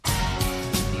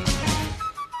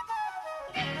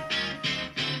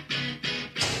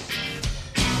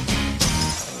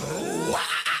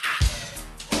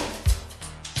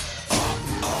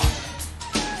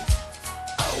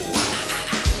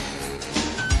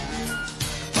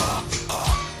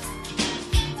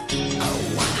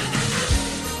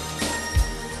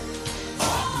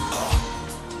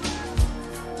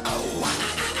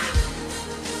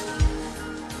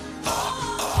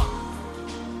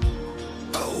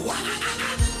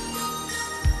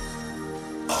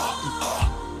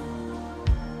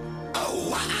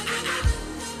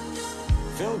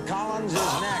Collins is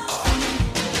next.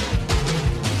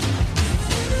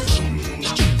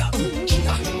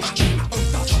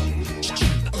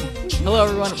 Hello,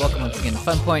 everyone. Welcome once again to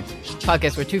Fun Point,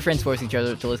 podcast where two friends force each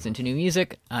other to listen to new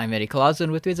music. I'm Eddie Colazo,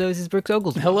 and with me as always is Brooks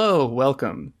Oglesby. Hello,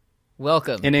 welcome.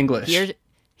 Welcome. In English.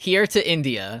 Here to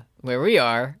India, where we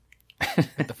are,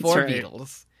 with the four right.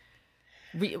 Beatles.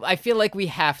 I feel like we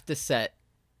have to set,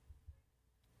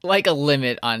 like, a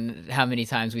limit on how many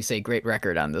times we say great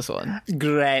record on this one.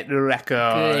 Great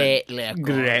record. Great record.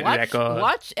 Great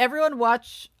record. Everyone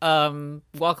watch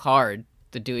Walk Hard,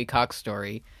 the Dewey Cox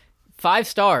story. 5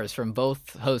 stars from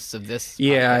both hosts of this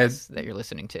podcast that you're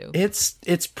listening to.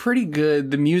 It's pretty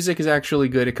good. The music is actually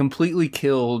good. It completely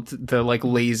killed the like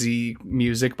lazy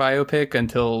music biopic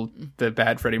until the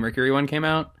bad Freddie Mercury one came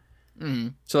out.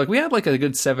 Mm. So like we had like a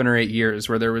good 7 or 8 years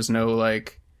where there was no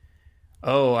like,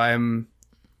 oh, I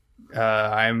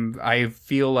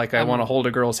feel like I want to hold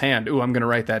a girl's hand. Ooh, I'm going to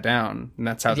write that down. And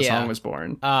that's how the song was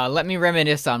born. Let me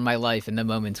reminisce on my life and the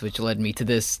moments which led me to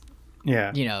this,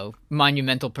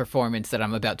 monumental performance that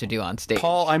I'm about to do on stage.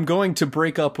 Paul, I'm going to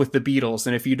break up with the Beatles,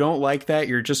 and if you don't like that,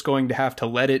 you're just going to have to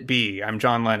let it be. I'm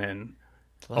John Lennon.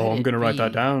 I'm going to write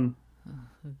that down.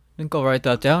 I think I'll write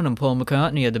that down. I'm Paul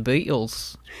McCartney of the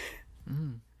Beatles.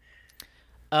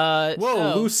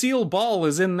 Lucille Ball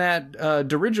is in that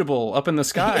dirigible up in the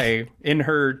sky in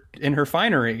her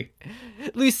finery.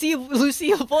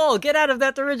 Lucille Ball, get out of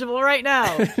that dirigible right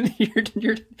now.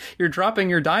 you're dropping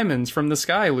your diamonds from the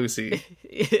sky, Lucy.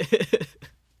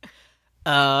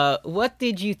 What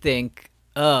did you think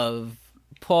of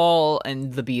Paul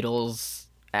and the Beatles,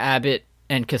 Abbott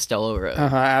and Costello Road?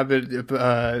 Abbott.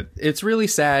 It's really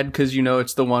sad because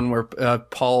it's the one where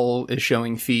Paul is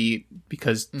showing feet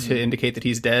because to indicate that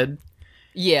he's dead.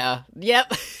 Yeah.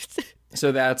 Yep.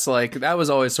 So that's like that was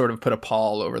always sort of put a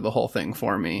pall over the whole thing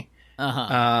for me.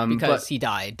 Because he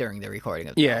died during the recording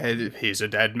of the album. He's a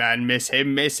dead man, miss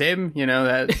him,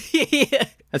 that. Yeah.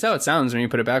 That's how it sounds when you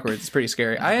put it backwards. It's pretty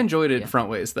scary. I enjoyed it front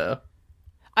ways though.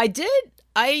 I did.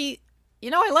 I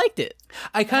liked it.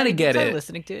 I kind of get it.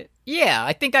 Listening to it. Yeah,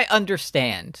 I think I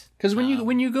understand. Because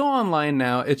when you go online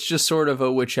now, it's just sort of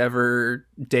a whichever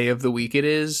day of the week it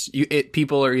is.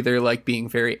 People are either like being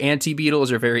very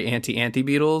anti-Beatles or very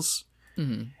anti-Beatles.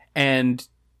 Mm-hmm. And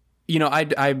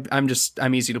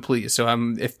I'm easy to please. So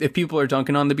if people are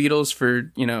dunking on the Beatles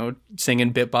for singing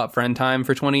Bip Bop Friend Time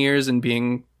for 20 years and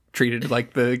being treated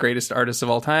like the greatest artists of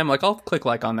all time, like I'll click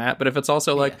like on that. But if it's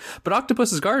also like, but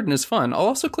Octopus's Garden is fun, I'll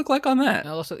also click like on that.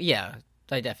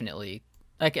 I definitely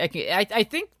I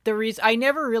think the reason I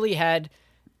never really had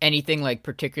anything like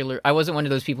particular. I wasn't one of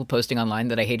those people posting online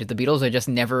that I hated the Beatles. I just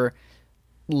never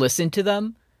listened to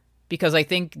them. Because I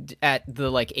think at the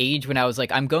like age when I was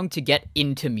like, I'm going to get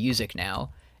into music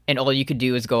now, and all you could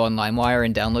do is go on LimeWire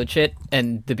and download shit,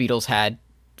 and the Beatles had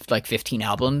like 15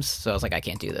 albums, so I was like, I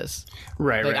can't do this.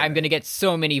 Right. I'm gonna get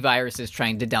so many viruses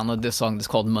trying to download this song that's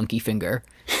called Monkey Finger.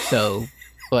 So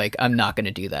like, I'm not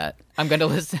gonna do that. I'm gonna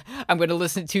listen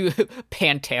to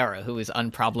Pantera, who is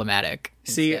unproblematic.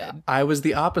 See, instead. I was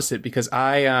the opposite because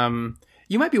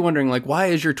you might be wondering, like, why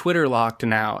is your Twitter locked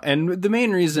now? And the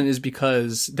main reason is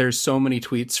because there's so many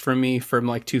tweets from me from,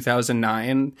 like,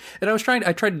 2009. And I tried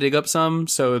to dig up some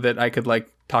so that I could,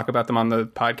 like, talk about them on the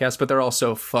podcast, but they're all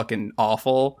so fucking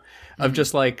awful. Mm-hmm. Of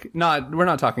just, like, we're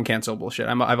not talking cancelable shit.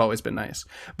 I've always been nice.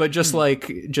 But just,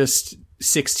 just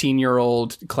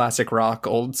 16-year-old classic rock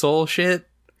old soul shit.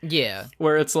 Yeah.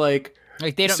 Where it's, like...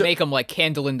 Like, they don't make them, like,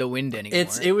 Candle in the Wind anymore.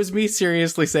 It was me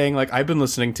seriously saying, like, I've been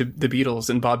listening to the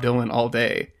Beatles and Bob Dylan all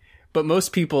day. But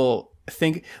most people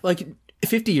think, like,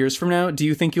 50 years from now, do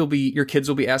you think your kids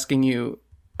will be asking you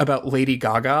about Lady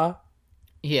Gaga?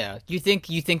 Yeah. You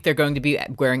think they're going to be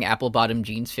wearing apple-bottom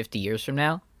jeans 50 years from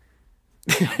now?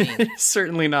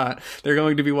 Certainly not. They're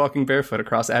going to be walking barefoot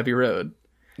across Abbey Road.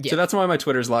 Yeah. So that's why my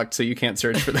Twitter's locked, so you can't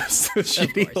search for those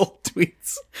shitty old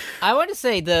tweets. I want to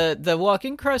say the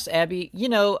walking across Abbey,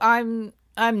 I'm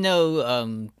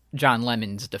no John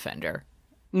Lemon's defender.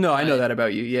 No, I know that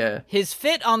about you, yeah. His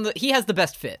fit he has the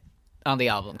best fit on the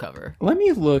album cover. Let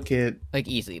me look at... Like,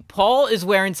 easy. Paul is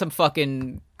wearing some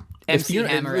fucking MC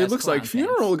Hammer. It looks like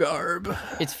funeral garb.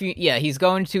 He's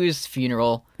going to his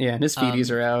funeral. Yeah, and his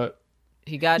feeties are out.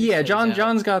 He got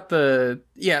John's got the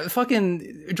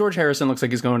fucking George Harrison looks like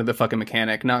he's going to the fucking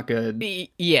mechanic. Not good.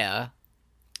 Yeah.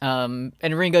 And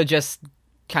Ringo just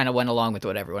kind of went along with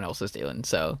what everyone else was doing.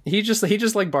 So he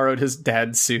just like borrowed his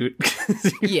dad's suit.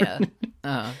 Yeah.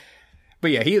 But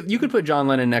yeah, you could put John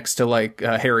Lennon next to like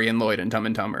Harry and Lloyd and Dumb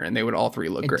and Dumber, and they would all three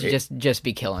look great. Just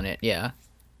be killing it. Yeah.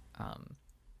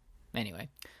 Anyway,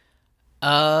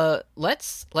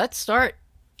 let's start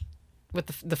with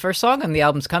the first song on the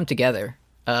album's Come Together.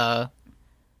 One,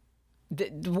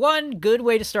 good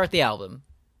way to start the album.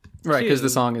 Right, because the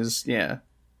song is, yeah.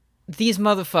 These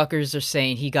motherfuckers are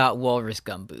saying he got walrus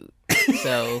gumboot.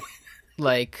 So,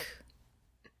 like,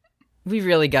 we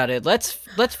really got it. Let's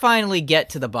finally get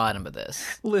to the bottom of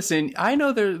this. Listen, I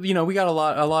know there, we got a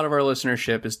lot of our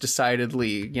listenership is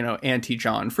decidedly,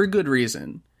 anti-John for good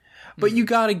reason. But you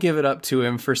got to give it up to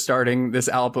him for starting this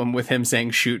album with him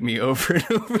saying "shoot me" over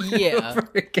and over and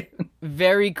over again.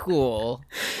 Very cool.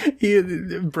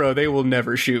 Bro, they will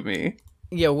never shoot me.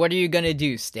 Yeah, what are you gonna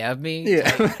do? Stab me?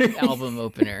 Yeah. Album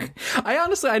opener.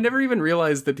 I never even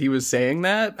realized that he was saying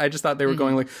that. I just thought they were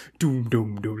going like doom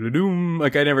doom doom doom.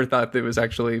 Like I never thought that was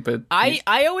actually. But I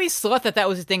always thought that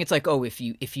was the thing. It's like, oh, if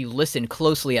you listen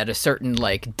closely at a certain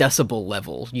like decibel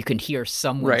level, you can hear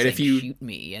someone saying "shoot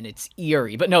me," and it's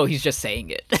eerie. But no, he's just saying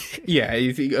it. Yeah,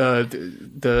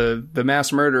 the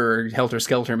mass murderer Helter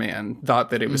Skelter man thought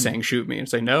that it was saying "shoot me," and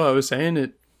say, "No, I was saying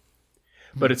it."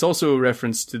 But it's also a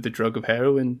reference to the drug of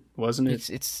heroin, wasn't it?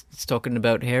 It's talking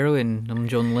about heroin. I'm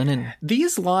John Lennon.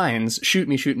 These lines, "shoot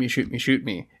me, shoot me, shoot me, shoot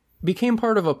me," became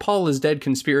part of a Paul is dead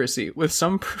conspiracy, with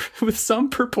some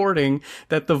purporting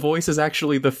that the voice is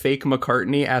actually the fake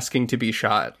McCartney asking to be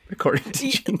shot, according to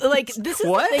Jim. Like, this is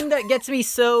the thing that gets me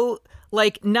so...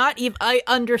 Like, not even... I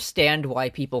understand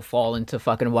why people fall into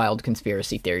fucking wild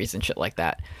conspiracy theories and shit like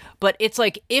that. But it's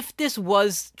like, if this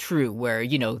was true, where,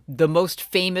 the most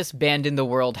famous band in the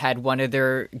world had one of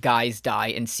their guys die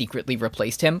and secretly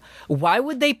replaced him, why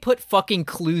would they put fucking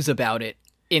clues about it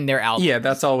in their album? Yeah,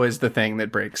 that's always the thing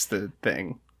that breaks the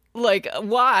thing. Like,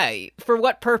 why? For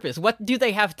what purpose? What do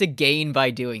they have to gain by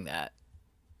doing that?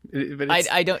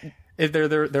 I don't...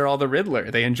 They're all the Riddler.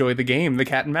 They enjoy the game, the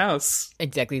cat and mouse.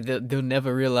 Exactly. They'll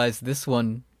never realize this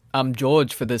one. I'm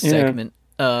George for this segment.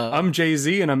 I'm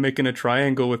Jay-Z and I'm making a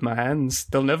triangle with my hands.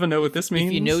 They'll never know what this means.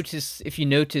 If you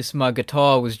notice, my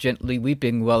guitar was gently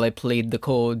weeping while I played the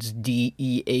chords D,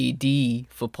 E, A, D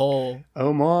for Paul.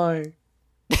 Oh my.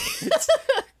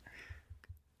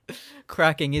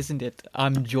 Cracking, isn't it?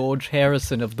 I'm George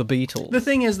Harrison of the Beatles. The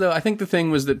thing is, though, I think the thing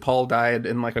was that Paul died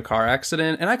in like a car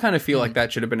accident, and I kind of feel like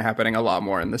that should have been happening a lot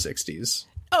more in the 60s.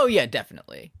 Oh yeah,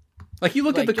 definitely. Like you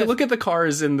look at the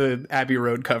cars in the Abbey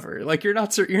Road cover. Like you're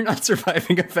not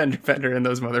surviving a fender bender in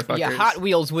those motherfuckers. Yeah, Hot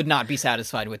Wheels would not be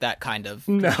satisfied with that kind of.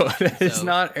 No, it's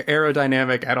not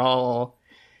aerodynamic at all.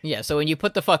 Yeah, so when you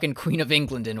put the fucking Queen of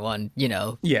England in one,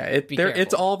 Yeah,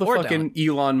 it's all the fucking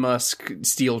Elon Musk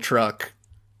steel truck.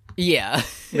 Yeah.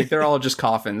 Like they're all just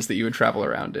coffins that you would travel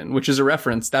around in, which is a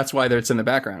reference. That's why it's in the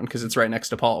background, because it's right next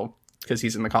to Paul, because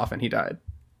he's in the coffin. He died.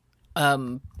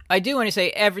 I do want to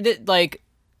say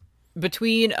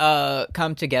between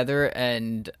Come Together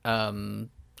and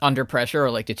Under Pressure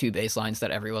are like the two bass lines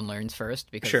that everyone learns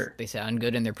first because they sound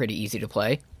good and they're pretty easy to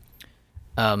play.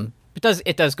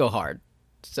 It does go hard.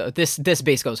 So this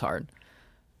bass goes hard.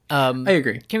 I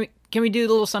agree. Can we do a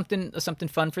little something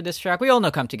fun for this track? We all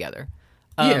know Come Together.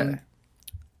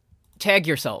 Tag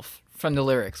yourself from the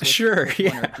lyrics.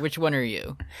 Which one are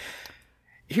you?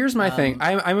 Here's my thing.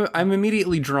 I'm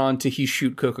immediately drawn to He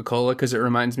Shoot Coca-Cola because it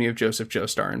reminds me of Joseph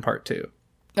Joestar in Part 2.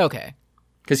 Okay.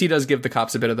 Because he does give the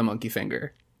cops a bit of the monkey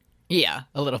finger. Yeah,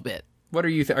 a little bit. What are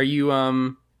you? Are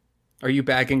you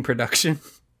bagging production?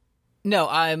 No,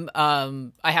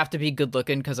 I have to be good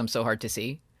looking because I'm so hard to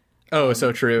see. Oh,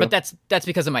 so true. But that's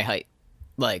because of my height.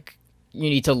 Like, you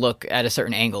need to look at a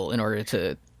certain angle in order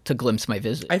to glimpse my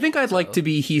vision. I think I'd like to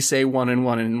be he say 1 and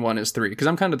 1 and 1 is 3 because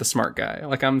I'm kind of the smart guy.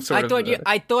 Like I'm sort of.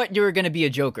 I thought you were going to be a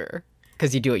Joker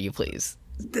because you do what you please.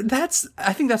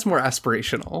 I think that's more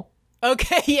aspirational.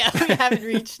 Okay, yeah, we haven't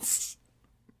reached.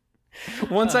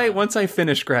 Once I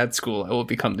finish grad school, I will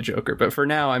become the Joker. But for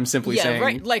now, I'm simply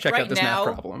saying, check out this math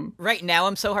problem. Right now,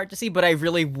 I'm so hard to see, but I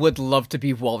really would love to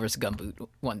be Walrus Gumboot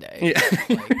one day.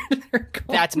 Yeah.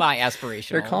 That's my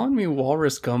aspiration. They're calling me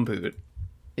Walrus Gumboot.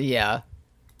 Yeah.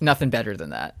 Nothing better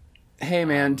than that. Hey,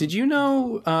 man, did you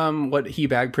know what he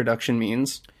bag production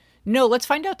means? No, let's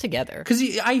find out together.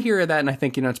 Because I hear that and I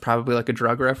think, it's probably like a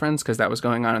drug reference because that was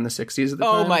going on in the 60s at the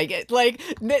time. Oh my God. Like,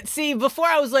 see, before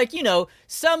I was like,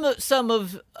 some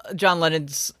of John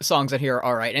Lennon's songs on here are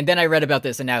all right. And then I read about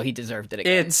this and now he deserved it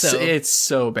again. It's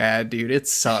so bad, dude. It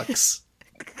sucks.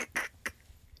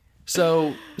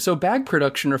 So bag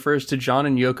production refers to John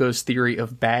and Yoko's theory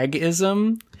of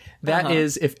bagism. That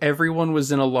is, if everyone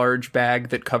was in a large bag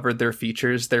that covered their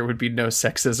features, there would be no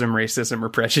sexism, racism, or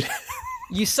prejudice.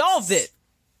 You solved it.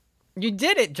 You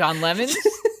did it, John Lemons.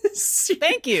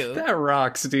 Thank you. That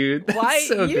rocks, dude. That's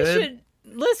so good.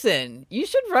 You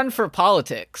should run for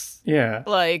politics. Yeah.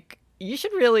 Like, you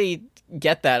should really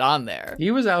get that on there.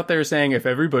 He was out there saying if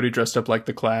everybody dressed up like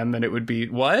the Klan, then it would be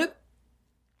what?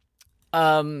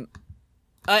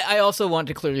 I also want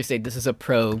to clearly say this is a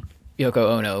pro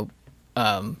Yoko Ono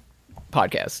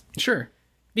podcast. Sure.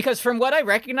 Because from what I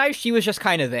recognize, she was just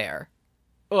kind of there.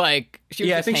 Like, she was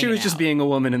yeah, I just think she was hanging just out. being a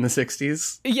woman in the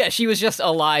 60s. Yeah, she was just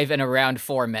alive and around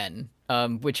 4 men,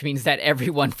 which means that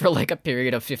everyone for like a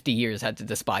period of 50 years had to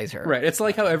despise her. Right. It's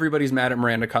like how everybody's mad at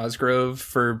Miranda Cosgrove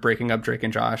for breaking up Drake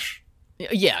and Josh.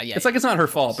 Yeah. It's like it's not her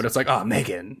fault, but it's like, oh,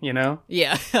 Megan, you know?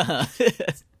 Yeah.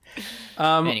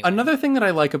 Anyway. Another thing that I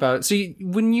like about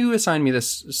when you assigned me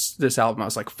this album, I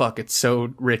was like, fuck, it's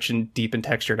so rich and deep and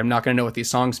textured. I'm not going to know what these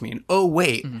songs mean. Oh,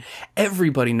 wait,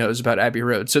 everybody knows about Abbey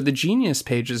Road. So the Genius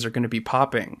pages are going to be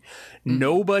popping.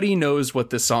 Nobody knows what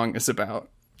this song is about.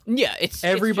 Yeah,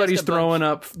 Everybody's it's just throwing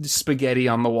up spaghetti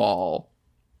on the wall.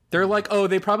 They're like, oh,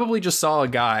 they probably just saw a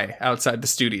guy outside the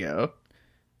studio.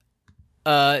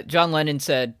 John Lennon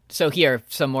said, so here,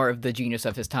 some more of the genius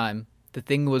of his time. The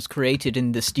thing was created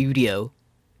in the studio.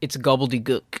 It's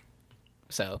gobbledygook.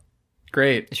 So.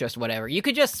 Great. It's just whatever. You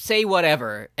could just say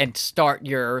whatever and start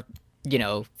your,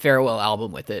 farewell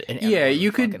album with it. And yeah,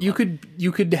 you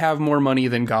could have more money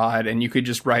than God, and you could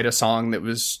just write a song that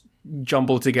was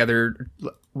jumbled together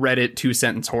Reddit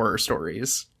 2-sentence horror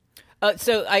stories.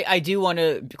 So I do want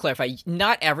to clarify.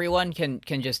 Not everyone can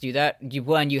just do that.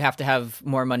 You have to have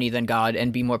more money than God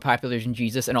and be more popular than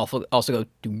Jesus, and also go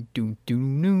doom doom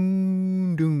doom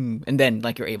doom doom, and then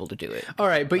like you're able to do it. All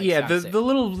right, but yeah,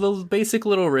 the basic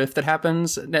little riff that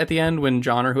happens at the end when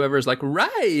John or whoever is like,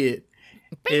 right,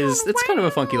 it's kind of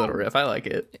a funky little riff. I like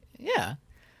it. Yeah.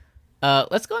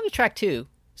 Let's go on to track 2.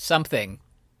 Something.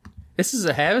 This is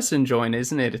a Harrison joint,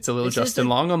 isn't it? It's a little Justin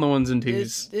Long on the ones and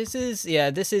twos. This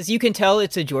is you can tell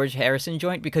it's a George Harrison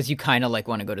joint because you kind of like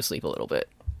want to go to sleep a little bit.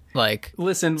 Like,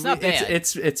 listen,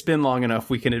 it's been long enough.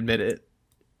 We can admit it.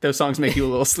 Those songs make you a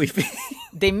little sleepy.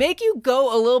 They make you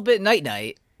go a little bit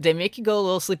night. They make you go a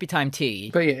little sleepy time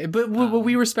tea. But yeah, but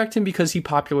we respect him because he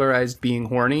popularized being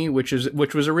horny, which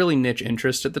was a really niche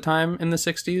interest at the time in the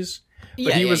 60s.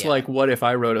 But he was like, what if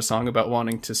I wrote a song about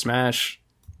wanting to smash?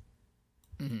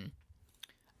 Mm-hmm.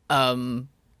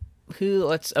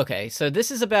 So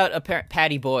this is about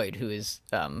Patty Boyd, who is,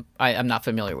 I'm not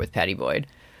familiar with Patty Boyd.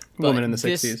 Woman in the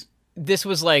 60s. This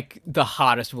was like the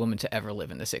hottest woman to ever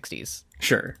live in the 60s.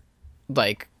 Sure.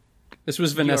 Like. This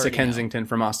was Vanessa Kensington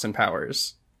from Austin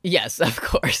Powers. Yes, of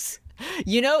course.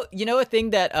 You know a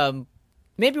thing that,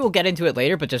 maybe we'll get into it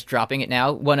later, but just dropping it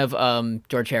now. One of,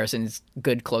 George Harrison's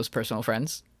good, close personal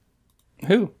friends.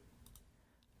 Who?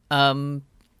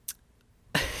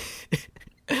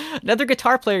 Another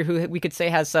guitar player who we could say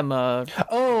has some.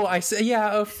 I see.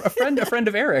 Yeah, a friend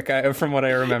of Eric, from what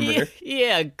I remember.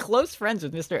 Yeah, close friends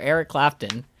with Mr. Eric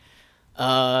Clapton.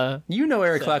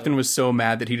 Eric Clapton was so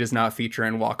mad that he does not feature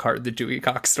in Walk Hard, the Dewey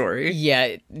Cox story.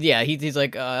 Yeah. He's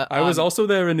like, I was also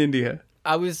there in India.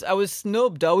 I was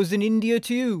snubbed. I was in India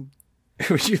too.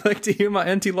 Would you like to hear my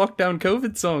anti-lockdown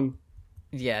COVID song?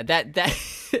 Yeah, that.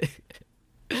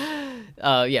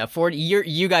 40.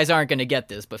 You guys aren't gonna get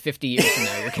this, but 50 years from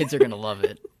now, your kids are gonna love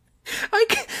it.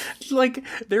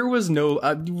 There was no.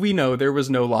 We know there was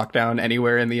no lockdown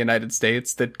anywhere in the United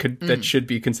States that should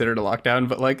be considered a lockdown.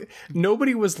 But like,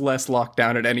 nobody was less locked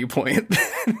down at any point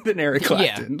than Eric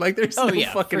Clapton. Yeah. Like, there's no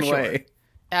fucking way. Sure.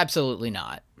 Absolutely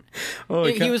not. Oh,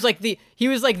 he was like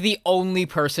the only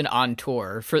person on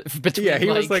tour for between. Yeah, he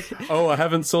was like, oh, I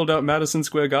haven't sold out Madison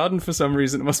Square Garden for some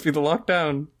reason. It must be the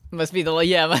lockdown. Must be the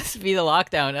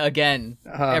lockdown again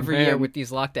every year with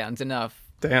these lockdowns. Enough.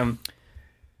 Damn.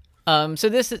 So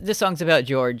this song's about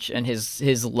George and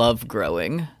his love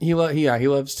growing. He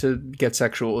loves to get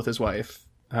sexual with his wife.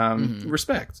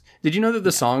 Respect. Did you know that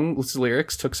the song's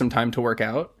lyrics took some time to work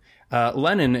out?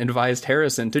 Lennon advised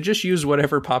Harrison to just use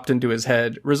whatever popped into his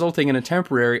head, resulting in a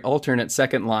temporary alternate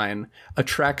second line,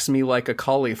 attracts me like a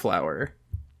cauliflower.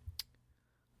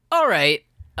 All right.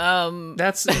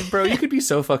 That's, bro, you could be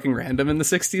so fucking random in the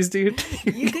 60s, dude.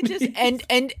 You could just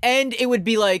and it would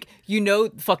be like,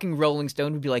 fucking Rolling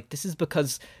Stone would be like, this is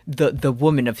because the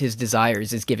woman of his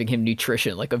desires is giving him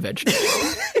nutrition like a vegetable.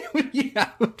 Yeah,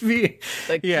 it would be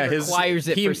like, he requires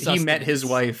it for sustenance. He met his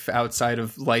wife outside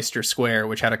of Leicester Square,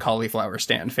 which had a cauliflower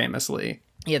stand famously.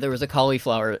 Yeah, there was a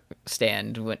cauliflower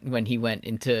stand when he went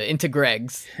into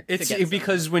Greg's. It's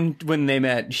because when they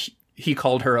met, he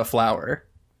called her a flower.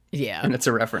 Yeah. And it's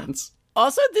a reference.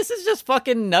 Also, this is just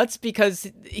fucking nuts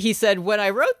because he said, when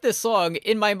I wrote this song,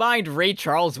 in my mind, Ray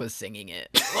Charles was singing it.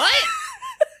 What?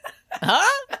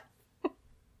 Huh?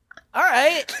 All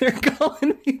right. They're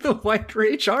calling me the White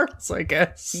Ray Charles, I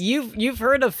guess. You've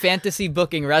heard of fantasy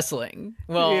booking wrestling.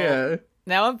 Well, yeah.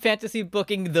 Now I'm fantasy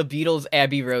booking the Beatles'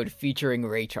 Abbey Road featuring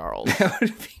Ray Charles.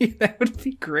 That would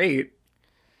be great.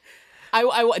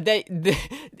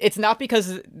 It's not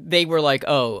because they were like,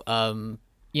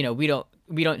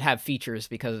 we don't have features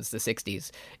because it's the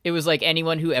 60s. It was like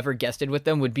anyone who ever guested with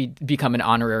them would become an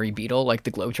honorary Beatle, like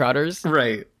the Globetrotters.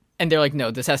 Right. And they're like,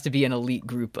 no, this has to be an elite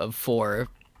group of four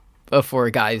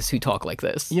guys who talk like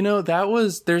this. I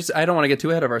don't want to get too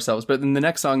ahead of ourselves, but in the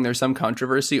next song, there's some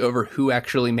controversy over who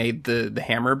actually made the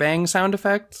hammer bang sound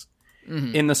effects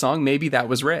in the song. Maybe that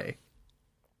was Ray.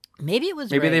 Maybe it was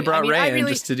Maybe Ray. they brought Ray in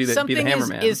just to be the hammer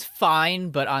man. Is fine,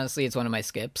 but honestly, it's one of my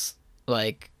skips.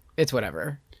 Like, it's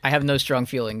whatever. I have no strong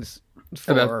feelings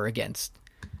for or against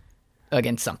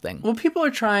something. Well, people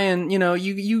are trying,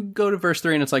 you go to verse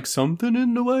 3 and it's like, something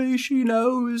in the way she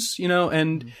knows,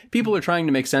 and people are trying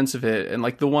to make sense of it. And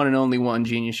like the one and only one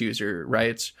Genius User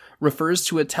writes, refers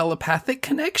to a telepathic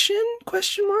connection, ?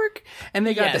 And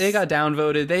they got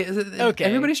downvoted.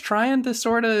 Everybody's trying to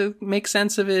sort of make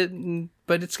sense of it,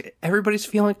 but everybody's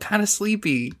feeling kind of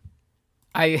sleepy.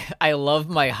 I love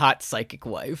my hot psychic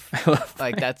wife.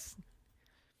 That's...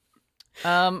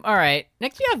 all right.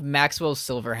 Next we have Maxwell's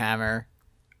Silverhammer.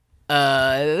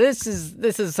 This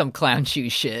is some clown shoe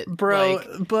shit, bro.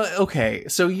 But okay,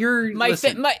 so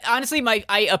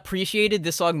I appreciated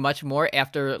this song much more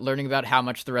after learning about how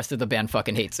much the rest of the band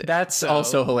fucking hates it. That's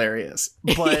also hilarious.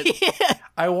 But yeah.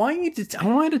 I want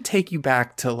to take you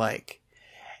back to like,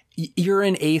 you're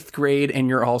in 8th grade and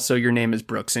your name is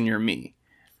Brooks and you're me.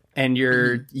 And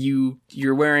you're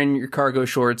wearing your cargo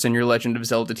shorts and your Legend of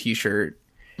Zelda t-shirt.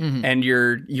 Mm-hmm. And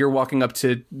you're walking up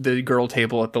to the girl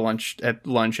table at lunch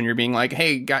and you're being like,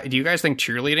 hey, do you guys think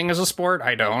cheerleading is a sport?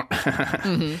 I don't.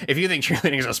 Mm-hmm. If you think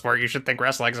cheerleading is a sport, you should think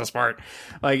wrestling is a sport.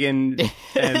 Like, and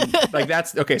like,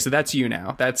 that's okay. So that's you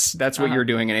now. That's what you're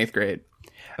doing in 8th grade.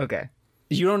 Okay.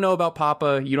 You don't know about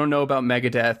Papa. You don't know about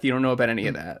Megadeth. You don't know about any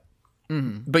of that.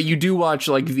 Mm-hmm. But you do watch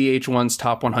like VH1's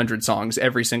top 100 songs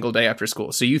every single day after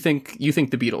school. So you think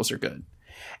the Beatles are good.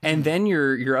 And then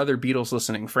your other Beatles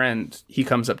listening friend, he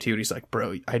comes up to you and he's like,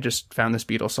 bro, I just found this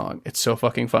Beatles song. It's so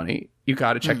fucking funny. You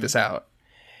got to check this out.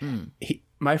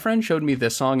 My friend showed me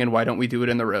this song and Why Don't We Do It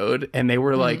in the Road? And they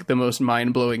were like the most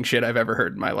mind-blowing shit I've ever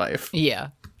heard in my life. Yeah.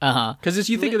 Uh-huh. Because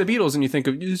you think of the Beatles and you think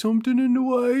of something in the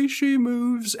way she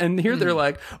moves. And here they're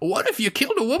like, what if you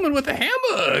killed a woman with a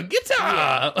hammer?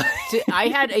 Guitar! Yeah. I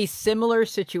had a similar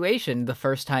situation the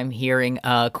first time hearing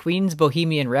Queen's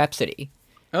Bohemian Rhapsody.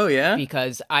 Oh, yeah?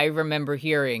 Because I remember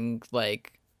hearing,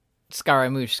 like,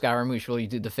 Scaramouche, will you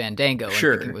do the Fandango? And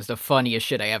sure. Thinking it was the funniest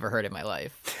shit I ever heard in my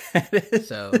life.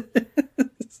 So...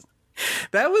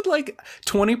 That would, like,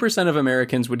 20% of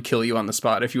Americans would kill you on the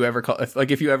spot if you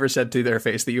ever said to their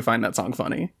face that you find that song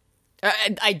funny.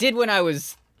 I did when I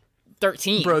was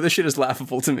 13. Bro, this shit is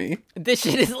laughable to me. It's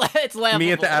laughable.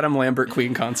 Me at the Adam Lambert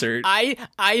Queen concert.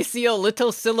 I see a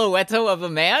little silhouette of a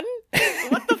man?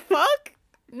 What the fuck?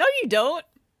 No, you don't.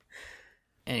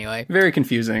 Anyway, very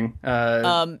confusing.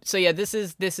 So yeah, this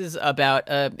is about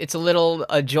it's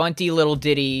a jaunty little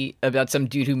ditty about some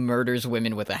dude who murders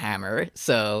women with a hammer.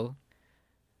 So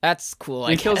that's cool.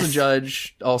 He kills a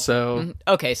judge also. Mm-hmm.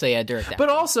 Okay, so yeah, direct. But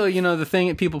also, the thing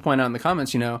that people point out in the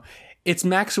comments, it's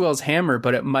Maxwell's hammer,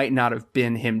 but it might not have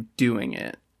been him doing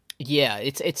it. Yeah,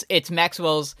 it's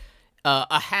Maxwell's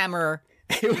a hammer.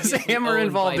 It was a hammer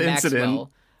involved incident.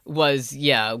 Maxwell. Was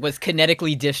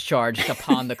kinetically discharged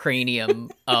upon the cranium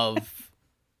of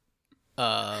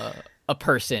a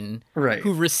person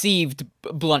who received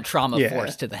blunt trauma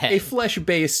force to the head. A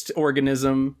flesh-based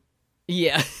organism.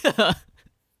 Yeah.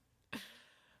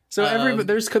 So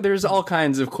there's all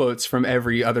kinds of quotes from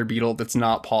every other Beatle that's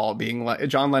not Paul being like,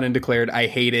 John Lennon declared, I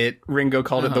hate it. Ringo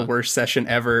called it the worst session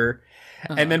ever.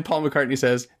 And then Paul McCartney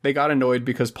says, they got annoyed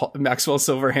because Maxwell's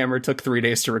Silverhammer took 3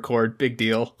 days to record. Big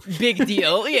deal. Big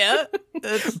deal, yeah.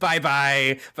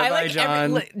 Bye-bye. Bye-bye,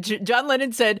 John. John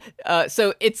Lennon said,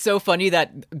 so it's so funny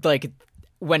that, like,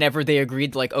 whenever they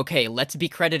agreed, like, okay, let's be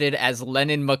credited as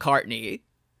Lennon-McCartney.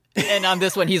 And on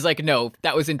this one, he's like, no,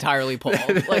 that was entirely Paul.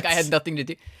 Like, I had nothing to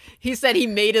do. He said he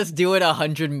made us do it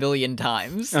 100 million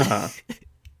times. Uh-huh.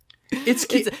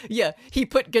 He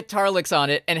put guitar licks on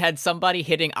it and had somebody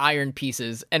hitting iron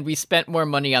pieces, and we spent more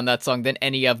money on that song than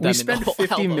any of them. We spent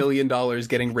 $50 million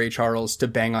getting Ray Charles to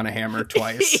bang on a hammer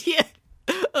twice. Yeah.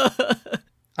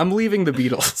 I'm leaving the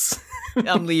Beatles.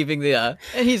 I'm leaving and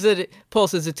he said, Paul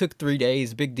says it took 3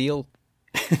 days. Big deal.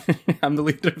 I'm the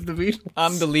leader of the Beatles.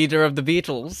 I'm the leader of the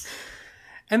Beatles.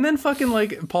 And then fucking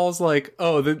like Paul's like,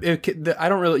 oh, I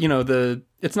don't really,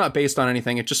 it's not based on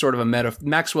anything. It's just sort of a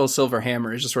Maxwell's silver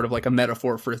hammer is just sort of like a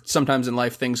metaphor for sometimes in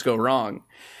life things go wrong.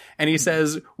 And he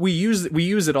says, we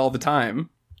use it all the time.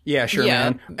 Yeah, sure, Yeah,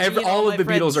 man. me and All all of the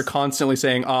my Beatles friends- are constantly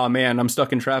saying, "Aw, man, I'm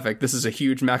stuck in traffic. This is a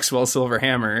huge Maxwell Silver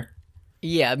hammer."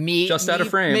 Yeah, Just out of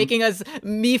frame.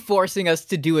 me forcing us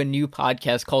to do a new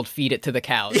podcast called "Feed It to the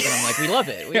Cows," and I'm like, we love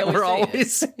it. We're say it.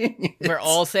 always saying it. We're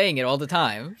all saying it all the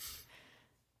time.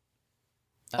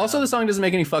 Also, the song doesn't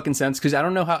make any fucking sense because I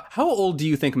don't know how old do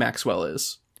you think Maxwell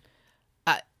is?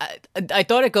 I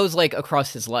thought it goes like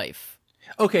across his life.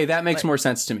 Okay, that makes more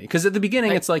sense to me. Because at the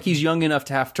beginning, it's like he's young enough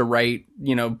to have to write,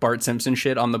 Bart Simpson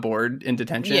shit on the board in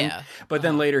detention. Yeah. But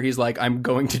then later he's like, I'm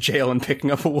going to jail and picking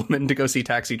up a woman to go see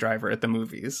Taxi Driver at the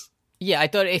movies. Yeah, I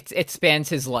thought it spans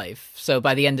his life. So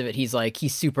by the end of it, he's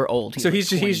super old. So he's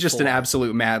just an 24.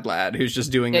 absolute mad lad who's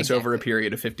just doing this over a Exactly.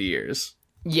 period of 50 years.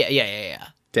 Yeah.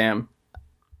 Damn.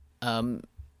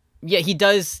 Yeah, he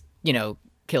does,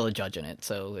 kill a judge in it.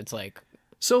 So it's like,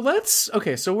 So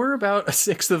we're about a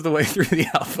sixth of the way through the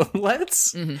album.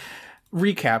 Let's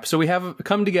recap. So we have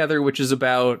Come Together, which is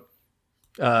about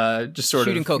just sort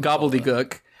Shooting of Coca-Cola.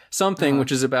 gobbledygook. Something,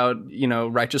 which is about,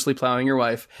 righteously plowing your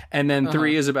wife. And then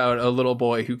 3 is about a little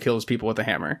boy who kills people with a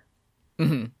hammer.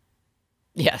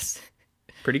 yes.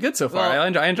 Pretty good so far. Well, I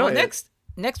enjoy well, it.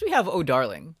 Next we have Oh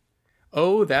Darling.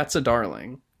 Oh, that's a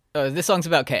darling. This song's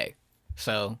about Kay.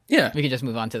 So Yeah. we can just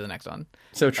move on to the next one.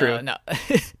 So true. No.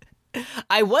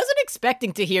 I wasn't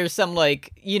expecting to hear some kind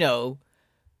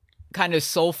of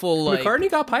soulful McCartney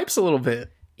got pipes a little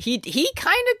bit. he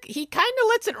kind of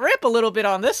lets it rip a little bit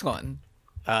on this one.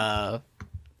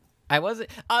 I wasn't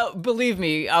believe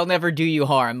me, I'll never do you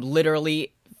harm.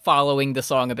 Literally following the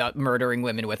song about murdering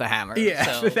women with a hammer. Yeah,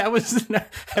 So, that was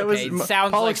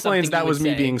sounds Paul like explains something that you was would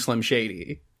me say. being Slim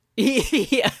Shady.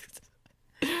 yeah.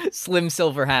 Slim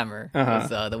Silver Hammer Uh-huh. is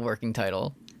the working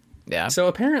title. Yeah. So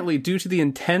apparently, due to the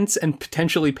intense and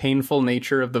potentially painful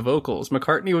nature of the vocals,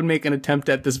 McCartney would make an attempt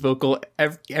at this vocal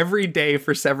every day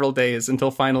for several days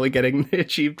until finally getting the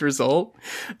achieved result.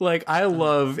 Like, I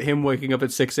love him waking up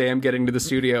at 6 a.m., getting to the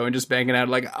studio, and just banging out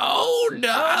like, "Oh,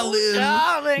 darling."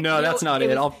 darling. No, that's not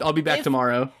it. I'll be back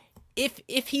tomorrow.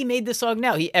 If he made the song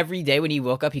now, every day when he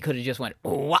woke up, he could have just went,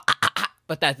 "Wah,"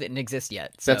 but that didn't exist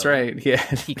yet. So That's right. Yeah.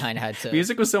 He kind of had to.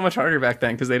 Music was so much harder back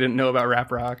then because they didn't know about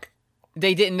rap rock.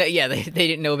 They didn't know. Yeah, they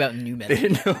didn't know about new metal. They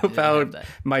didn't know about that.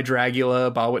 My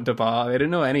Dragula, Ba Wit Da Ba. They didn't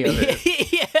know any of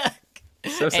it. yeah.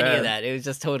 So sad. Any of that. It was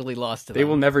just totally lost to They them.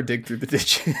 will never dig through the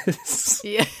ditches.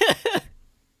 Yeah.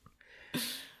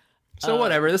 So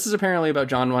whatever. This is apparently about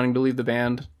John wanting to leave the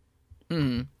band.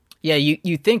 Yeah,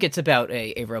 you think it's about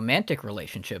a romantic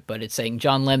relationship, but it's saying,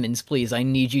 John Lemons, please, I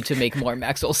need you to make more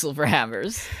Maxwell Silver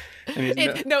Hammers. And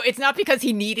he's No, it's not because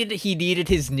he needed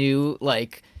his new,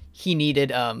 he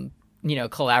needed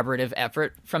collaborative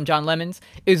effort from John Lemons.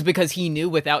 It was because he knew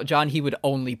without John he would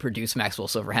only produce Maxwell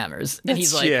Silver Hammers. And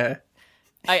he's like, yeah.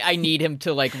 I need him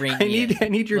to ring me in. I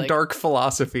need your dark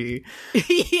philosophy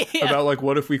yeah. about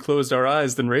what if we closed our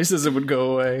eyes, then racism would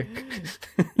go away.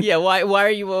 Yeah, why are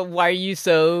you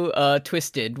so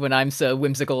twisted when I'm so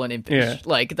whimsical and impish?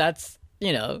 Yeah. That's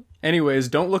Anyways,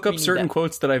 don't look up need certain that.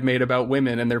 quotes that I've made about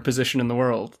women and their position in the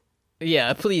world.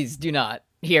 yeah, please do not.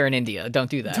 Here in India, don't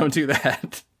do that. Don't do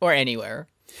that. Or anywhere.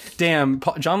 Damn,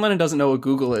 John Lennon doesn't know what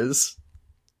Google is.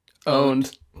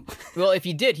 Owned. Well, if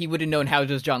he did, he would have known how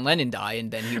does John Lennon die,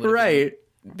 and then he would have Right.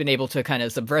 been able to kind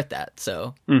of subvert that.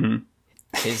 So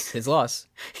his loss.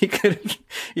 He could.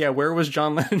 Yeah, where was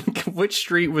John Lennon? Which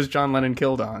street was John Lennon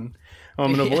killed on? Oh,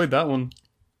 I'm going to avoid that one.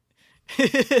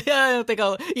 I don't think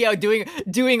I'll. Yeah, doing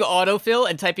autofill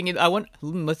and typing in.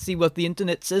 Let's see what the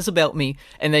internet says about me,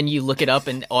 and then you look it up,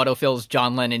 and autofills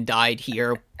John Lennon died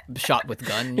here, shot with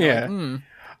gun. And you're Yeah.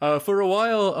 like, For a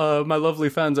while, my lovely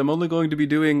fans, I'm only going to be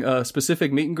doing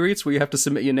specific meet and greets where you have to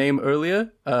submit your name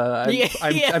earlier.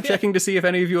 I'm checking to see if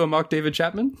any of you are Mark David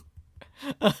Chapman.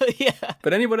 yeah.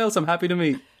 But anyone else, I'm happy to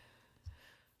meet.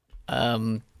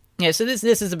 Yeah. So this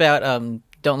is about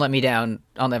don't let me down.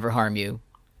 I'll never harm you,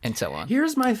 and so on.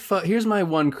 Here's my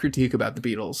one critique about the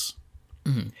Beatles.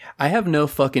 I have no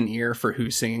fucking ear for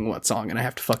who's singing what song, and I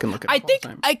have to fucking look at it I all think the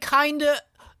time. I kind of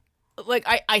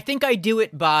I think I do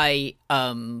it by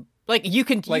you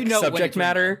can Like when subject it's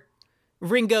matter.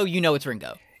 Ringo, it's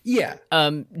Ringo. Yeah.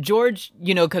 George,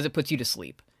 because it puts you to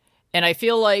sleep, and I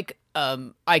feel like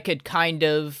I could kind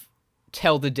of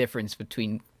tell the difference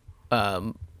between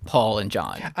Paul and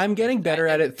John. I'm getting better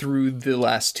at it through the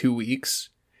last 2 weeks.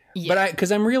 But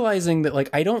because I'm realizing that, like,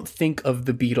 I don't think of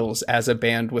the Beatles as a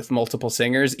band with multiple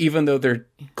singers, even though they're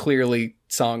clearly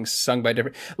songs sung by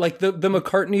different. Like the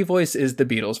McCartney voice is the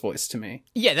Beatles voice to me.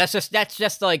 Yeah, that's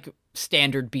just like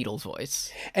standard Beatles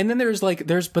voice. And then there's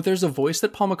a voice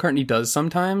that Paul McCartney does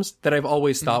sometimes that I've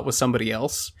always thought was somebody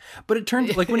else. But it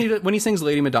turns like when he sings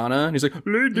Lady Madonna and he's like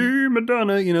Lady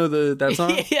Madonna, you know that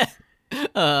song. Yeah.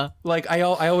 Like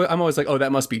I'm always like, oh,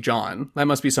 that must be John. That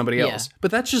must be somebody else.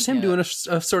 But that's just him doing a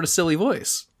sort of silly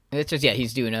voice. It's just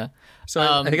he's doing a. So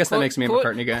I guess that makes me a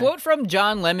McCartney guy. Quote from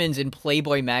John Lemons in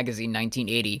Playboy magazine,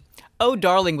 1980. "Oh,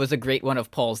 Darling" was a great one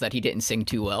of Paul's that he didn't sing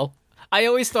too well. I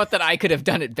always thought that I could have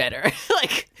done it better.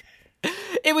 Like,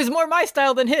 it was more my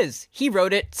style than his. He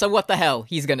wrote it, so what the hell?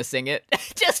 He's gonna sing it.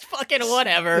 Just fucking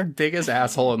whatever. Biggest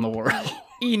asshole in the world.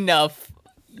 Enough.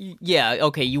 Yeah,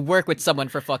 okay, you work with someone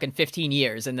for fucking 15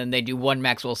 years, and then they do one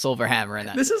Maxwell Silverhammer, and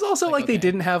that. This is also like they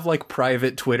didn't have, like,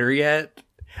 private Twitter yet.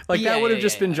 Like, that would have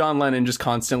just been John Lennon just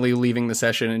constantly leaving the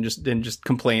session and just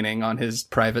complaining on his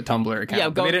private Tumblr account. Yeah,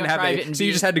 but they didn't have it, so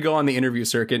you just had to go on the interview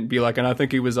circuit and be like, and I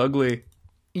think he was ugly.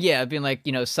 Yeah, being like,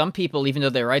 some people, even though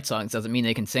they write songs, doesn't mean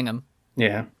they can sing them.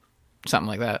 Yeah. Something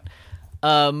like that.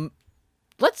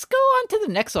 Let's go on to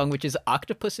the next song, which is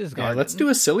Octopus's Garden. Yeah, let's do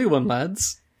a silly one,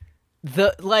 lads.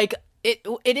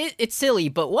 It's silly,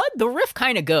 but what? The riff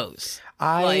kind of goes.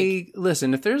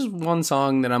 Listen, if there's one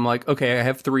song that I'm like, okay, I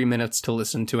have 3 minutes to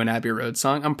listen to an Abbey Road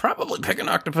song, I'm probably picking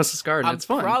Octopus's Garden. It's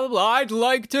fun. I'd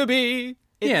like to be.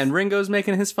 And Ringo's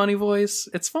making his funny voice.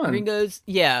 It's fun. And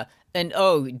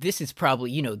this is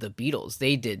probably, the Beatles.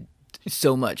 They did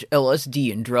so much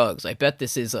LSD and drugs. I bet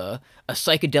this is a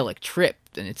psychedelic trip,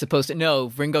 and it's supposed to.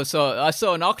 No, Ringo I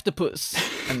saw an octopus,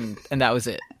 and that was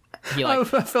it. I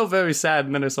felt very sad,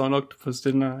 and then I saw an octopus,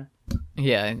 didn't I?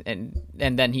 Yeah, and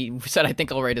then he said, I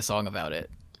think I'll write a song about it.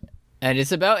 And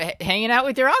it's about hanging out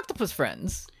with your octopus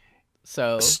friends.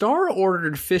 So Starr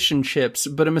ordered fish and chips,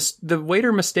 but the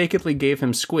waiter mistakenly gave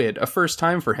him squid, a first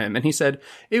time for him, and he said,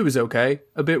 it was okay,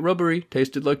 a bit rubbery,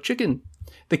 tasted like chicken.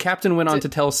 The captain went on to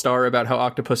tell Starr about how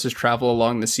octopuses travel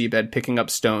along the seabed, picking up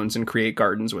stones and create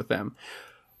gardens with them.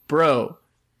 Bro,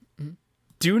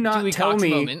 do not tell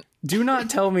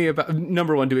me about,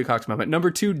 number one, Dewey Cox moment. Number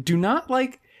two, do not,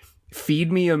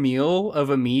 feed me a meal of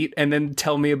a meat and then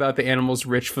tell me about the animal's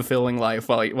rich, fulfilling life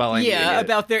while I'm eating it.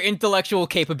 About their intellectual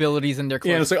capabilities and their close.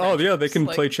 Yeah, it's like, they can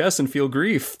play chess and feel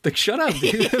grief. Like, shut up,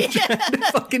 dude. I'm trying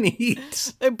to fucking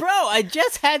eat. Bro, I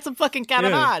just had some fucking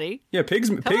calamari. Yeah,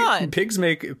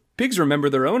 pigs remember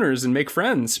their owners and make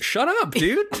friends. Shut up,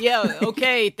 dude. Yeah,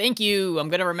 okay, thank you. I'm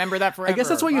gonna remember that forever. I guess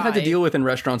that's what you had to deal with in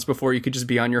restaurants before you could just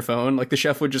be on your phone. Like, the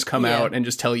chef would just come out and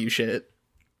just tell you shit.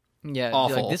 Yeah,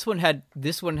 awful. Like,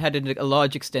 this one had a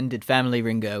large extended family,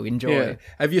 Ringo. Enjoy. Yeah.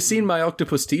 Have you seen My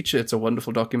Octopus Teacher? It's a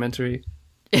wonderful documentary.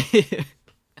 I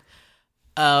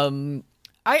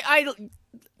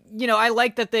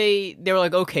like that they were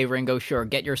like, okay, Ringo, sure,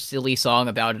 get your silly song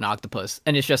about an octopus,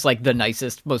 and it's just like the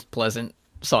nicest, most pleasant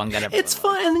song that ever. It's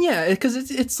fun, yeah, because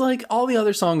it's like all the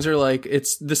other songs are like,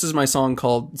 this is my song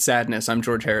called Sadness. I'm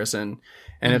George Harrison.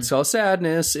 And it's all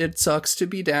sadness. It sucks to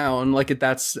be down. Like,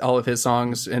 that's all of his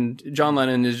songs. And John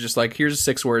Lennon is just like, here's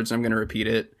 6 words. And I'm going to repeat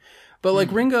it. But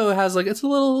like Ringo has like, it's got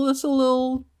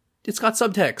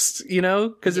subtext,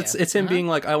 because it's him being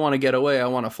like, I want to get away. I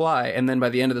want to fly. And then by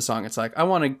the end of the song, it's like, I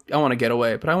want to get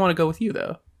away, but I want to go with you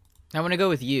though. I want to go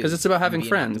with you. Because it's about having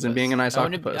friends and being a nice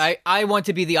octopus. I want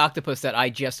to be the octopus that I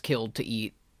just killed to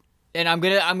eat. And I'm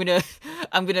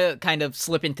gonna kind of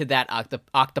slip into that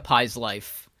octopi's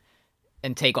life.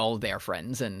 And take all of their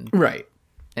friends and right,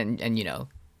 and I'm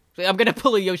gonna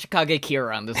pull a Yoshikage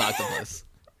Kira on this octopus,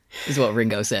 is what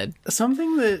Ringo said.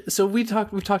 Something we've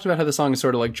talked about how the song is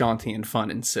sort of like jaunty and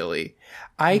fun and silly.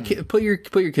 Put your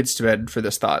kids to bed for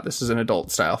this thought. This is an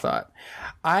adult style thought.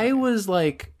 I was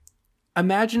like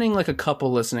imagining like a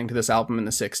couple listening to this album in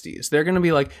the 60s. They're gonna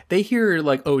be like, they hear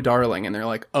like "Oh Darling" and they're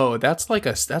like, oh, that's like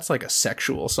a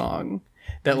sexual song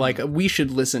that like we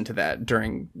should listen to that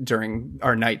during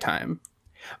our nighttime.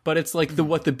 But it's like the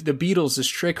Beatles'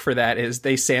 trick for that is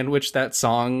they sandwich that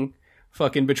song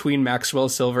fucking between Maxwell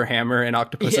Silverhammer and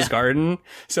Octopus's Garden.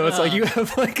 So it's like you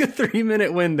have like a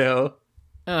 3-minute window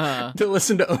to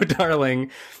listen to "Oh Darling."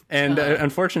 And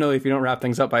unfortunately, if you don't wrap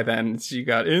things up by then, you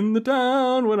got "In the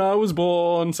Town When I Was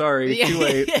Born." Sorry, too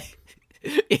late.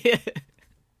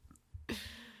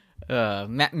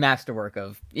 Masterwork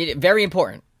of very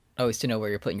important. Always to know where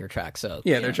you're putting your tracks. So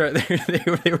yeah,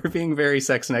 they were being very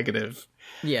sex negative.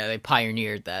 Yeah, they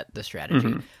pioneered the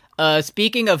strategy.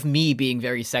 Speaking of me being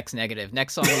very sex negative,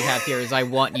 next song we have here is "I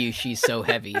Want You, She's So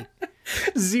Heavy."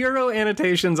 Zero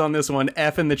annotations on this one.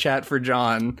 F in the chat for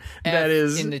John. That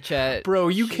is in the chat. Bro,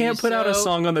 you can't put out a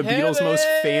song on the Beatles' most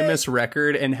famous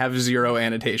record and have zero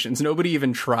annotations. Nobody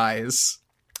even tries.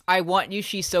 I Want You,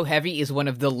 She's So Heavy is one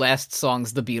of the last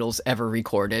songs the Beatles ever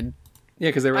recorded. Yeah,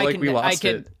 because they were we lost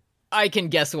it. I can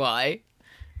guess why.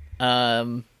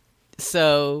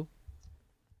 So,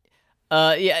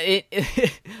 yeah,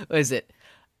 what is it?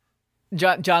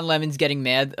 John Lemon's getting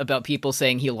mad about people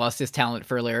saying he lost his talent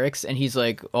for lyrics, and he's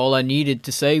like, all I needed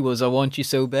to say was, I want you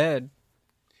so bad.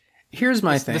 Here's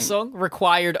my thing. The song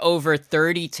required over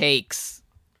 30 takes.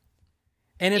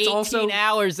 And it's 18 also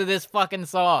hours of this fucking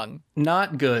song.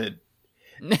 Not good.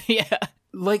 Yeah.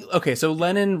 Like, okay, so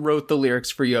Lennon wrote the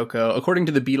lyrics for Yoko, according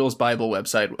to the Beatles Bible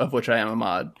website, of which I am a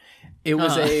mod. It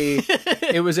was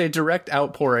it was a direct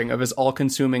outpouring of his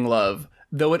all-consuming love,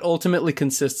 though it ultimately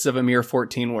consists of a mere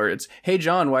 14 words. Hey,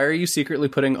 John, why are you secretly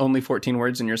putting only 14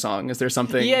 words in your song? Is there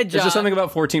something? Yeah, John. Is there something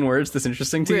about 14 words that's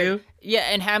interesting to you? Yeah,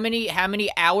 and how many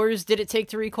hours did it take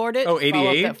to record it? Oh,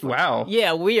 88? Wow.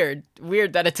 Yeah, weird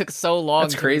that it took so long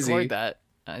that's to crazy. record that.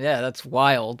 Yeah, that's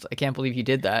wild. I can't believe you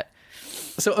did that.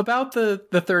 So about the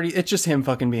 30, it's just him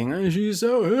fucking being, oh, she's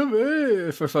so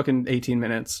heavy, for fucking 18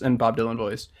 minutes, and Bob Dylan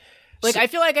voice. Like, I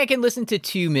feel like I can listen to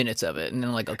 2 minutes of it, and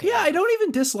then, like, okay. Yeah, I don't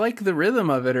even dislike the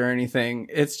rhythm of it or anything.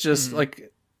 It's just,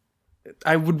 like,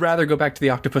 I would rather go back to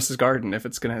the Octopus's Garden if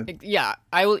it's gonna... Yeah,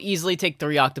 I will easily take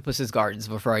 3 Octopus's Gardens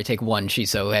before I take 1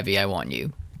 She's So Heavy, I Want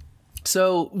You.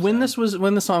 So when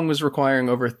the song was requiring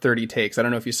over 30 takes, I don't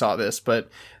know if you saw this,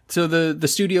 but so the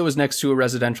studio was next to a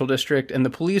residential district, and the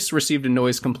police received a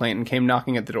noise complaint and came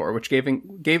knocking at the door, which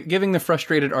giving the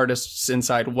frustrated artists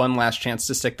inside one last chance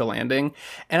to stick the landing.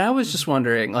 And I was just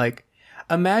wondering, like,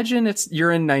 imagine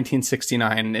you're in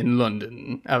 1969 in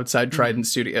London outside Trident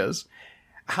Studios.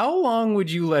 How long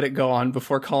would you let it go on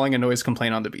before calling a noise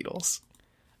complaint on the Beatles?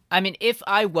 I mean, if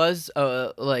I was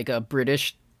a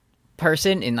British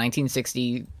person in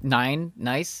 1969,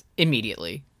 nice,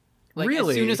 immediately. Like,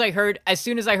 really? As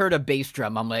soon as I heard a bass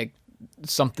drum, I'm like,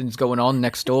 something's going on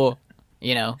next door,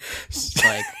 you know?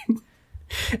 Like,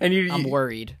 and I'm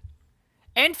worried.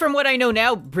 And from what I know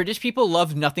now, British people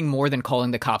love nothing more than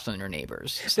calling the cops on their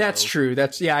neighbors. So. That's true.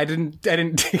 I didn't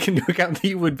take into account that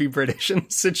you would be British in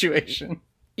this situation.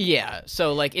 Yeah,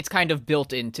 so like it's kind of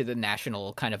built into the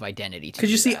national kind of identity.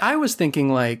 Because you see, I was thinking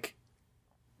like,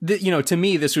 to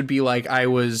me, this would be like I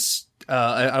was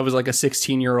like a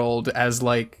 16-year-old as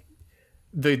like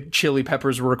the Chili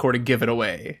Peppers were recording "Give It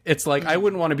Away." It's like I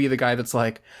wouldn't want to be the guy that's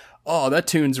like, oh, that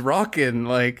tune's rocking,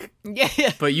 like,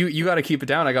 yeah. But you got to keep it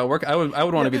down. I got work. I would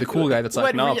want to be the cool guy that's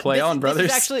like, no, play on,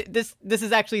 brothers. This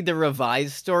is actually the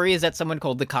revised story. Is that someone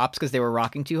called the cops because they were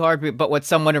rocking too hard? But what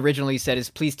someone originally said is,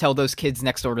 please tell those kids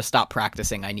next door to stop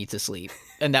practicing. I need to sleep.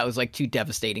 And that was like too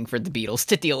devastating for the Beatles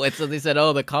to deal with. So they said,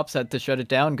 oh, the cops had to shut it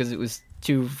down because it was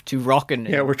too rocking.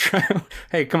 Yeah, we're trying.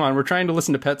 Hey, come on, we're trying to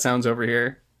listen to Pet Sounds over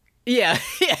here. Yeah.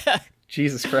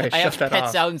 Jesus Christ, I have shut that Pet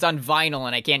off. Sounds on vinyl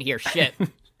and I can't hear shit.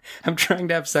 I'm trying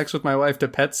to have sex with my wife to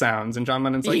Pet Sounds, and John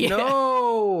Lennon's like,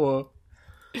 no.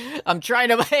 I'm trying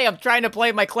to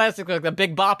play my classic like the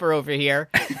Big Bopper over here,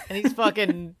 and these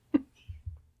fucking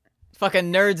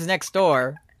nerds next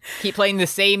door keep playing the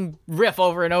same riff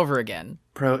over and over again.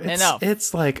 Bro,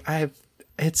 it's like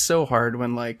it's so hard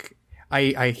when like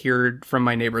I hear from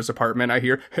my neighbor's apartment, I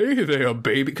hear, hey there,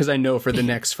 baby, because I know for the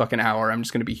next fucking hour I'm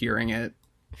just gonna be hearing it.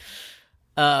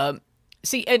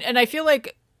 See, and I feel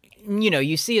like,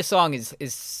 you see a song is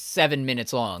 7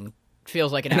 minutes long,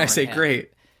 feels like an hour. And I say,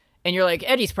 great. And you're like,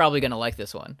 Eddie's probably going to like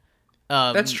this one.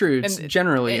 That's true.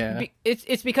 Generally, yeah.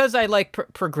 It's because I like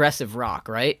progressive rock,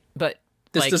 right? But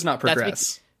this does not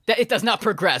progress. It does not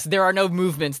progress. There are no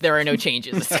movements. There are no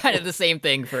changes. It's kind of the same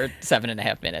thing for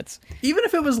 7.5 minutes. Even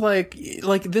if it was like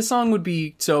this song would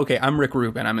be, so, okay, I'm Rick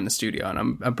Rubin. I'm in the studio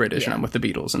and I'm British and I'm with the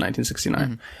Beatles in 1969.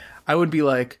 Mm-hmm. I would be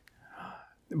like,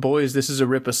 boys, this is a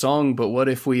ripper song, but what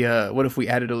if we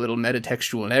added a little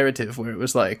metatextual narrative where it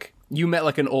was like, you met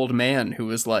like an old man who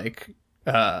was like,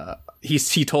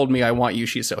 he told me I want you,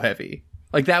 she's so heavy.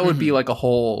 Like that would be like a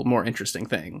whole more interesting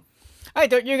thing. I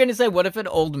thought you were going to say, what if an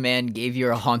old man gave you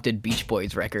a haunted Beach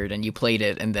Boys record and you played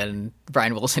it and then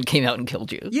Brian Wilson came out and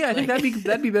killed you? Yeah, I think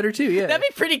that'd be better too, yeah. That'd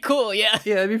be pretty cool, yeah.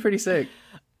 Yeah, that'd be pretty sick.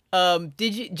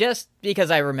 Did you, just because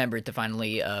I remembered to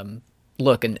finally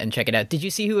look and check it out, did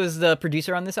you see who was the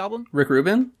producer on this album? Rick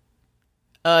Rubin?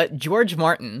 George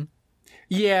Martin.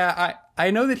 Yeah,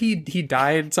 I know that he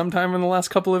died sometime in the last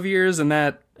couple of years, and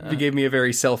that gave me a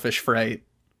very selfish fright.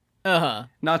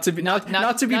 Not to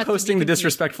be posting the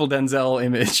disrespectful Denzel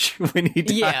image when he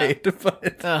died. Yeah.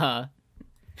 But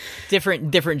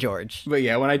Different George. But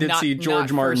yeah, when I did see George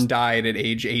not Martin first... died at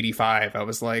age 85, I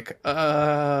was like, oh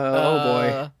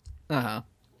boy. Uh-huh.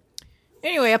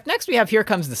 Anyway, up next we have Here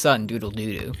Comes the Sun, Doodle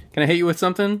Doo Doo. Can I hit you with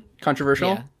something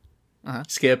controversial? Yeah.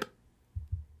 Skip.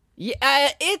 Yeah,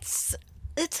 it's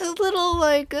a little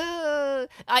like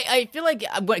I feel like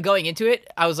going into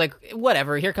it, I was like,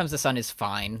 whatever, Here Comes the Sun is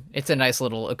fine. It's a nice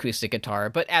little acoustic guitar,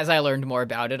 but as I learned more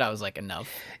about it, I was like, enough.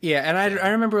 Yeah, and I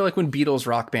remember like when Beatles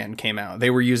Rock Band came out, they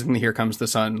were using the Here Comes the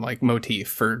Sun like motif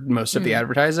for most of the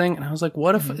advertising, and I was like,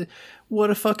 what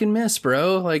a fucking miss,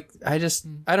 bro. Like I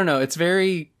don't know, it's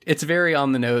very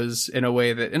on the nose in a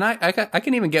way that, and I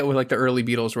can even get with like the early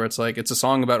Beatles where it's like it's a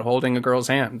song about holding a girl's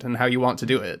hand and how you want to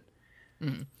do it.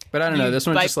 But I don't know, this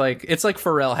one's just like, it's like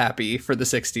Pharrell happy for the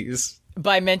 60s.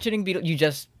 By mentioning Beatles, you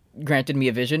just granted me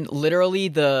a vision. Literally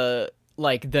the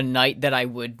night that I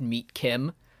would meet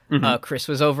Kim, Chris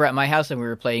was over at my house and we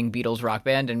were playing Beatles Rock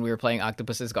Band and we were playing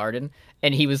Octopus's Garden,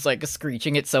 and he was like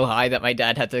screeching it so high that my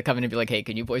dad had to come in and be like, hey,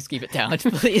 can you boys keep it down,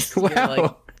 please?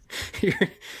 Wow.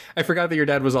 I forgot that your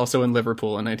dad was also in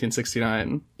Liverpool in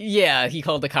 1969. Yeah, he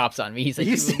called the cops on me. He said,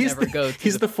 he's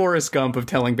the Forrest Gump of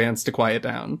telling bands to quiet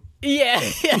down. Yeah.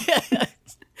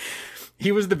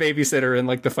 He was the babysitter in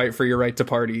like the Fight for Your Right to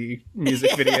Party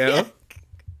music video.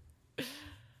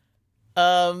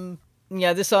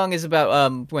 Yeah, this song is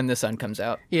about When the Sun Comes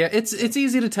Out. Yeah, it's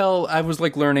easy to tell. I was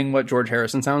like learning what George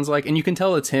Harrison sounds like, and you can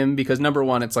tell it's him because number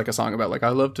one, it's like a song about like I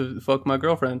love to fuck my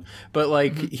girlfriend, but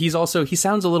like he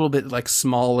sounds a little bit like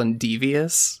small and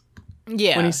devious.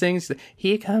 Yeah, when he sings,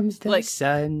 "Here comes the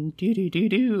sun," do do do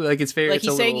do. Like it's very like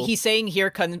he's saying "Here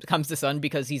comes the sun"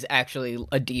 because he's actually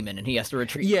a demon and he has to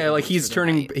retreat. Yeah, like he's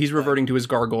reverting to his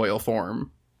gargoyle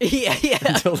form. Yeah.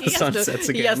 Until the sun sets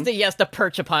again. He has to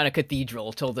perch upon a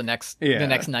cathedral till the next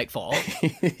nightfall.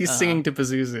 He's singing to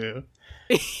Pazuzu.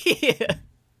 Yeah.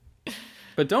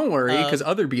 But don't worry, because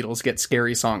other Beatles get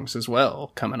scary songs as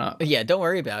well coming up. Yeah, don't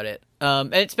worry about it.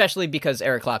 And especially because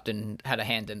Eric Clapton had a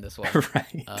hand in this one.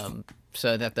 Right.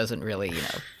 So that doesn't really,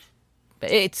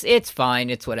 it's fine.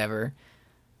 It's whatever.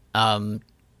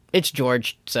 It's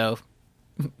George, so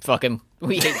fuck him.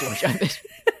 We hate George on this.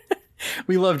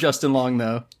 We love Justin Long,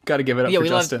 though. Got to give it up for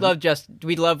Justin.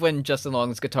 We love when Justin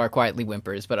Long's guitar quietly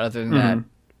whimpers, but other than that,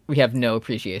 we have no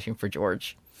appreciation for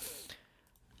George.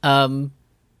 Because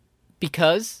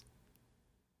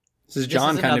this is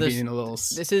John kind of being a little.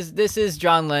 This is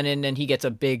John Lennon, and he gets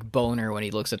a big boner when he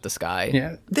looks at the sky.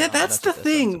 Yeah, that's the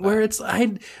thing where it's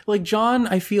like John.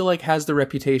 I feel like has the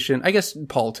reputation. I guess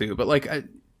Paul too, but like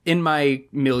in my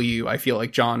milieu, I feel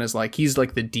like John is like he's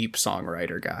like the deep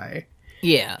songwriter guy.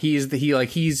 Yeah, he's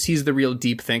the real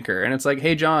deep thinker, and it's like,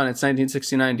 hey John, it's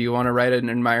 1969. Do you want to write an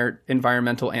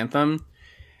environmental anthem?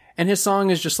 And his song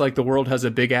is just like, the world has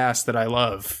a big ass that I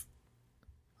love.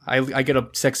 I get a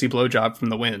sexy blowjob from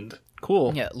the wind.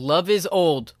 Cool. Yeah, love is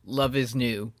old, love is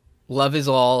new, love is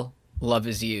all, love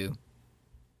is you.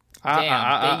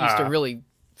 Damn, they used to really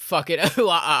fuck it.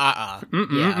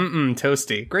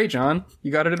 Toasty. Great, John.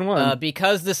 You got it in one.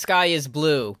 Because the sky is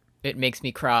blue, it makes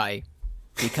me cry.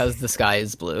 Because the sky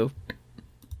is blue.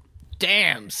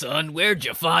 Damn, son, where'd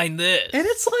you find this? And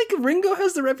it's like Ringo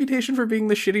has the reputation for being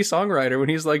the shitty songwriter when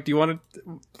he's like, do you want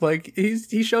to, like,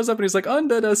 he shows up and he's like,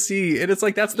 Under the Sea. And it's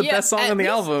like, that's the best song on the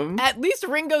album. At least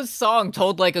Ringo's song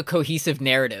told like a cohesive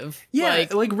narrative. Yeah,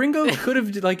 like Ringo could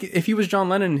have, like, if he was John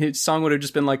Lennon, his song would have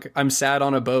just been like, I'm sad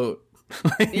on a boat.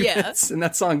 Like, yeah. And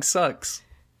that song sucks.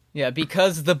 Yeah,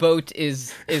 because the boat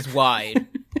is wide,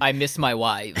 I miss my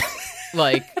wife.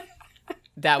 Like,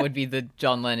 that would be the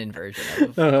John Lennon version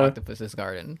of Octopus's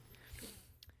Garden.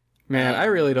 Man, I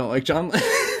really don't like John Lennon.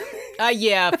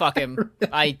 Yeah, fuck him.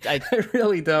 I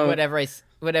really don't.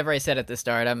 Whatever I said at the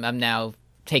start, I'm now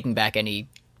taking back any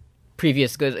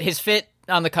previous good. His fit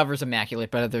on the cover is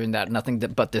immaculate, but other than that, nothing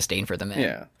but disdain for the man.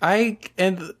 Yeah,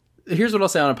 and here's what I'll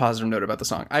say on a positive note about the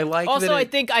song. I like. Also, I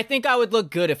think I would look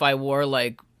good if I wore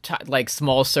like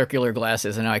small circular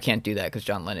glasses, and now I can't do that because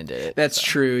John Lennon did it. That's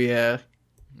true. Yeah.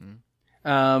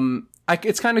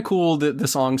 It's kind of cool that the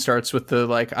song starts with the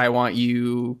like "I want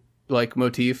you" like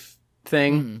motif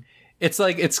thing. It's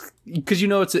like it's because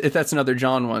that's another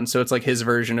John one, so it's like his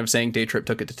version of saying "Day Trip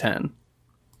took it to 10."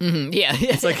 Yeah,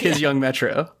 it's like his Young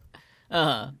Metro.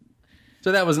 So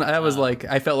that was like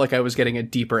I felt like I was getting a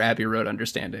deeper Abbey Road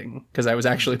understanding because I was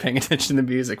actually paying attention to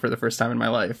music for the first time in my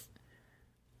life.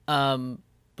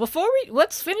 Before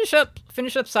let's finish up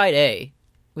side A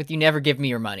with "You Never Give Me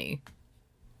Your Money,"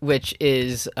 which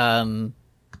is the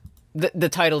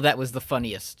title that was the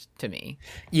funniest to me.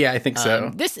 Yeah, I think so.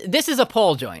 This is a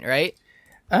Paul joint, right?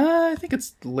 I think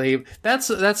it's Lave. That's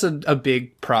a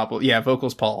big problem. Yeah,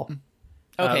 vocals Paul.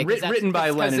 Okay, 'cause written by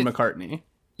 'cause Lennon it's- McCartney.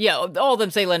 Yeah, all of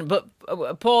them say Lennon,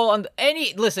 but Paul on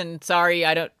listen, sorry,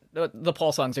 I don't. The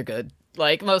Paul songs are good.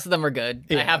 Like most of them are good.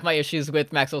 I Yeah. have my issues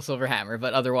with Maxwell Silverhammer,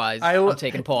 but otherwise, I'm I'm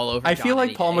taking Paul over. I John feel like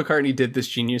any Paul day. McCartney did this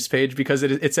Genius page because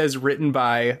it says written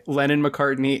by Lennon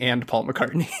McCartney and Paul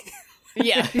McCartney.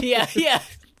 Yeah.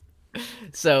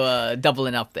 So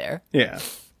doubling up there. Yeah.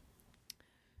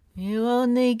 You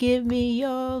only give me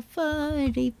your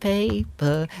funny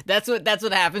paper. That's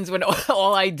what happens when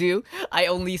all I do, I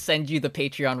only send you the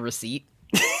Patreon receipt.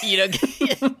 You know.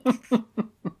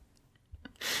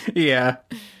 Yeah.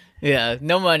 Yeah,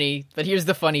 no money, but here's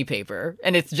the funny paper,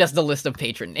 and it's just a list of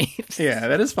patron names. Yeah,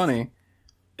 that is funny.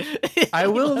 I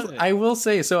will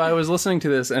say, so I was listening to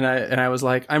this and I was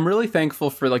like, I'm really thankful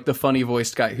for like the funny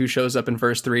voiced guy who shows up in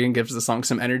verse 3 and gives the song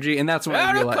some energy, and that's when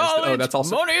I realized, oh, that's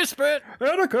also money spent.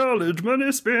 out of college,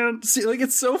 money spent. See, like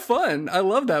it's so fun. I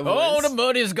love that voice. Oh, the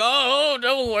money's gone.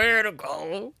 Nowhere to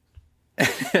go.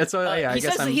 That's why, yeah, I he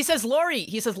guess says he says Laurie.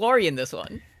 He says Laurie in this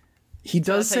one. he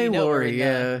does That's how say you know we're Laurie,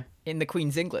 yeah. in the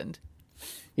Queen's England.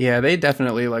 Yeah, they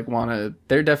definitely like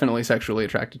they're definitely sexually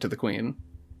attracted to the Queen.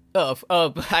 Oh,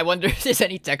 I wonder if there's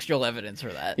any textual evidence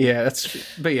for that. Yeah,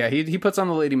 but yeah, he puts on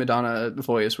the Lady Madonna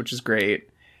voice, which is great.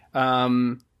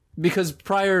 Because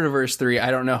prior to verse 3,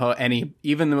 I don't know how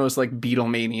even the most like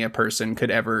Beatlemania person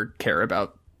could ever care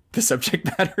about the subject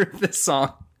matter of this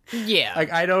song. Yeah.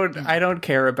 Like I don't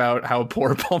care about how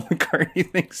poor Paul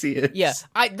McCartney thinks he is. Yeah,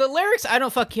 the lyrics I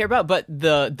don't care about, but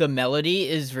the melody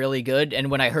is really good. And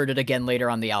when I heard it again later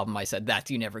on the album, I said, "That's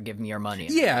You Never Give Me Your Money."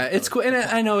 Yeah, it's cool, and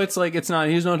I know it's like it's not.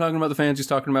 He's not talking about the fans. He's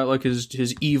talking about like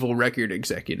his evil record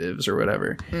executives or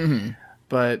whatever. Mm-hmm.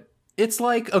 But it's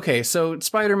like, okay, so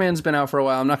Spider-Man's been out for a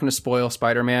while. I'm not going to spoil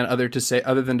Spider-Man other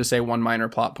than to say one minor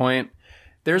plot point.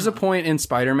 There's a point in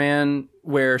Spider-Man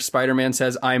where Spider-Man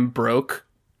says, "I'm broke."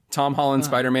 Tom Holland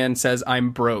Spider-Man says,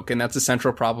 "I'm broke," and that's a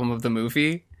central problem of the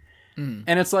movie. And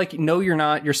it's like, no, you're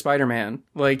not. You're Spider-Man.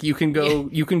 Like you can go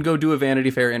do a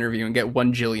Vanity Fair interview and get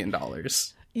 $1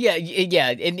 jillion.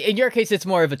 Yeah. In your case, it's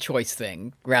more of a choice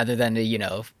thing rather than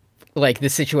like the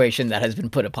situation that has been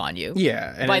put upon you.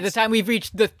 Yeah. And By the time we've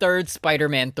reached the third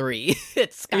Spider-Man 3,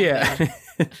 it's kind of,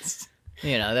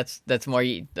 that's more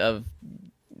of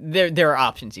there are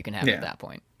options you can have at that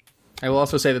point. I will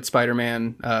also say that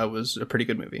Spider-Man was a pretty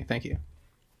good movie. Thank you.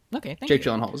 Okay, thank Jake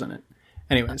you. Gyllenhaal was in it.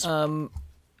 Anyways.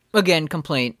 Again,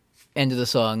 complaint. End of the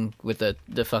song with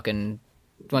the fucking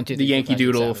 1, 2, 3, the Yankee 4, 5, 6,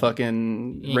 Doodle 7.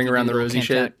 fucking Yankee Ring Around the Doodle, Rosie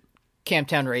shit.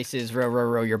 Camptown Races,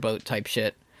 row your boat type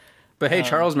shit. But hey,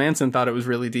 Charles Manson thought it was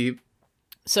really deep.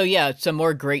 So yeah, some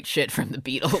more great shit from the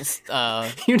Beatles.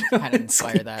 Kind of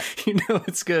inspire that. You know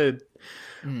it's good.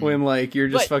 When like you're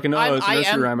just But fucking it's a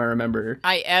nursery rhyme I remember.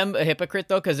 I am a hypocrite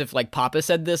though, because if like Papa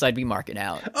said this, I'd be marking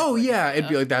out. Oh yeah, it'd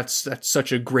be like that's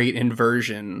such a great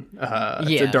inversion.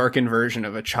 It's a dark inversion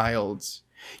of a child's.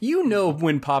 You know,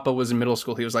 when Papa was in middle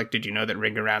school, he was like, "Did you know that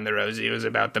Ring Around the Rosie was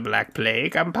about the Black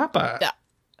Plague? I'm Papa." Yeah.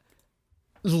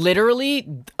 Literally,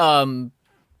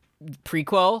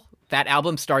 prequel. That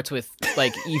album starts with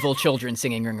like evil children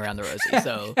singing "Ring Around the Rosie."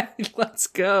 So let's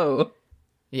go.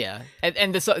 Yeah,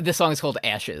 and this song is called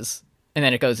Ashes, and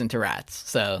then it goes into Rats.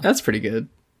 So that's pretty good.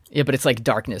 Yeah, but it's like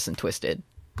darkness and twisted.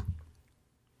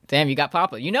 Damn, you got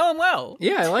Papa. You know him well.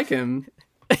 Yeah, I like him.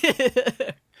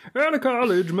 Out of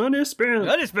college, money spent.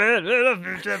 Money spent.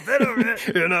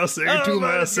 And I say to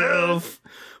myself,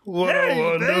 what a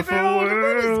wonderful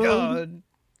world.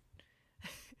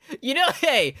 You know,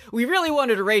 hey, we really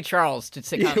wanted Ray Charles to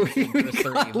sing on verse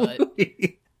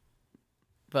 3,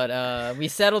 but we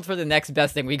settled for the next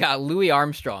best thing. We got Louis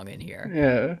Armstrong in here.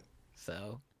 Yeah.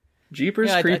 So, Jeepers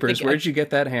Creepers, where'd you get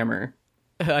that hammer?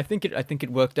 I think it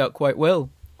worked out quite well.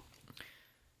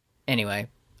 Anyway,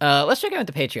 let's check out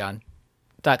the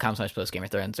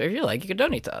patreon.com/postgamerthreads. So if you like, you can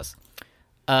donate to us.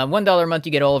 $1 a month,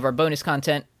 you get all of our bonus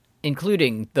content,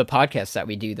 including the podcasts that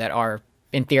we do that are,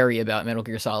 in theory, about Metal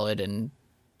Gear Solid. And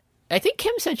I think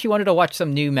Kim said she wanted to watch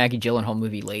some new Maggie Gyllenhaal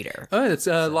movie later. Oh, it's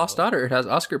Lost Daughter. It has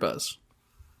Oscar buzz.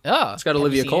 Oh, it's got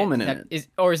Olivia Colman in it.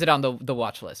 Or is it on the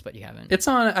watch list, but you haven't? It's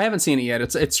on. I haven't seen it yet.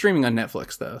 It's streaming on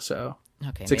Netflix though, so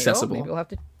it's accessible. Maybe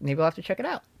we'll have to check it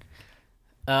out.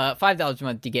 $5 a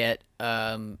month to get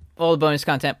all the bonus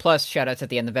content plus shout outs at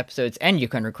the end of episodes, and you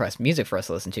can request music for us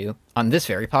to listen to on this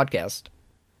very podcast.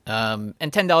 And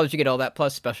 $10 you get all that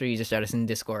plus special user status in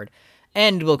Discord,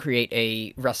 and we'll create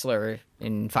a wrestler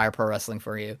in Fire Pro Wrestling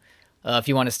for you. If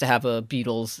you want us to have a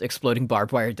Beatles exploding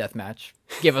barbed wire death match,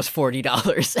 give us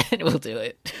 $40 and we'll do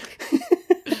it.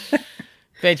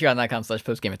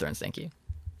 Patreon.com/postgameofthrones. Thank you.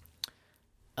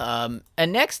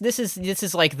 And next, this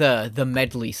is like the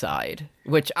medley side,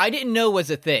 which I didn't know was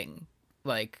a thing.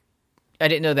 Like, I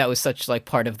didn't know that was such like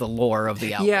part of the lore of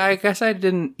the album. Yeah, I guess I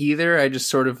didn't either. I just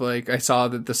sort of like I saw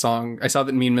that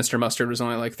Mean Mr. Mustard was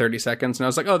only like 30 seconds, and I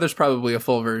was like, oh, there's probably a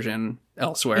full version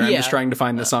elsewhere. I'm just trying to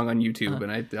find the song on YouTube,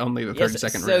 and I only the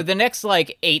 30-second. So the next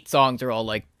like 8 songs are all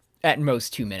like at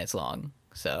most 2 minutes long.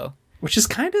 So which is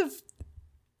kind of,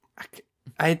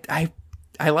 I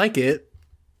like it.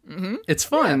 Mm-hmm. It's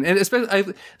fun, and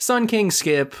especially Sun King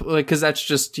skip, like, because that's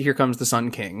just Here Comes the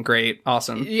Sun King. Great,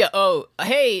 awesome. Yeah. Oh,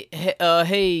 hey,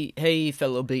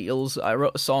 fellow Beatles! I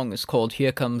wrote a song. It's called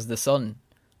 "Here Comes the Sun."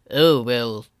 Oh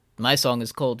well, my song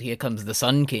is called "Here Comes the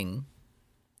Sun King."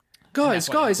 Guys,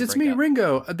 it's me,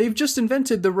 Ringo. They've just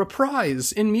invented the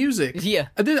reprise in music. Yeah.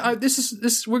 This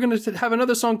is. We're gonna have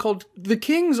another song called "The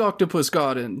King's Octopus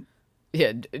Garden."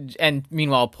 Yeah, and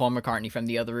meanwhile, Paul McCartney from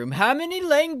the other room. How many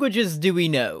languages do we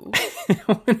know?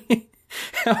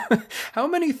 How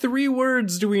many 3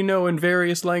 words do we know in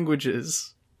various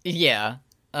languages? Yeah.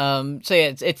 So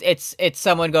yeah, it's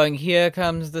someone going, "Here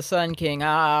comes the Sun King,"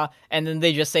 and then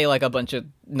they just say like a bunch of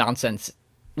nonsense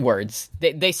words.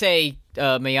 They say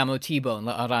 "Me llamo T-Bone,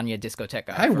 La Araña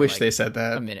Discoteca." I wish they said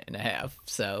that. A minute and a half.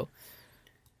 So,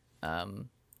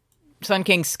 Sun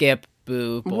King skip.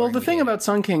 Boo, well, the thing about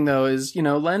Sun King, though, is,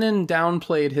 Lennon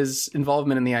downplayed his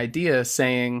involvement in the idea,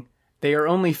 saying, "They are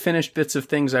only finished bits of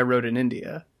things I wrote in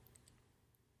India."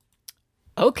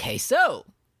 Okay, so...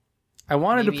 I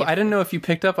didn't know if you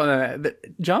picked up on that.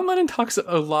 John Lennon talks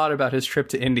a lot about his trip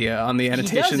to India on the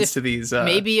annotations to these.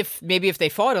 Maybe if they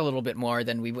fought a little bit more,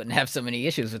 then we wouldn't have so many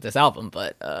issues with this album,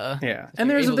 but... yeah, and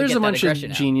there's a bunch of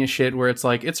genius shit where it's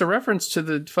like, it's a reference to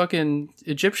the fucking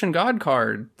Egyptian god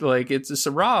card. Like, it's a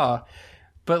Sarah.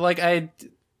 But, like,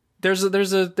 there's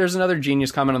another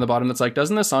genius comment on the bottom that's like,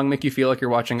 doesn't the song make you feel like you're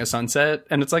watching a sunset?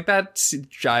 And it's like, that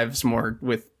jives more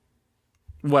with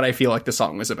what I feel like the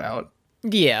song was about.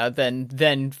 Yeah,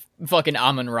 then fucking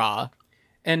Amon-Ra.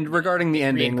 And regarding the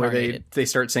ending where they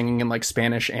start singing in like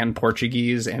Spanish and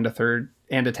Portuguese and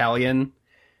and Italian,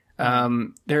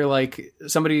 they're like,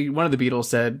 one of the Beatles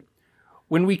said,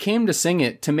 "When we came to sing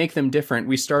it, to make them different,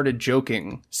 we started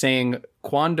joking, saying,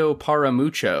 'Cuando para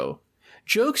mucho.'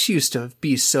 Jokes used to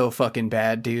be so fucking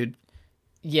bad, dude."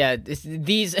 Yeah,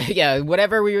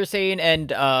 whatever we were saying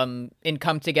and in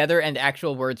Come Together and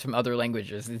actual words from other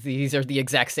languages, these are the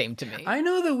exact same to me. I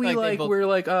know that we're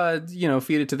like,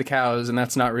 feed it to the cows, and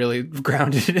that's not really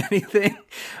grounded in anything,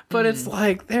 but it's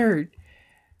like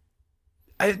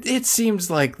it seems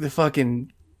like the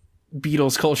fucking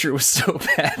Beatles culture was so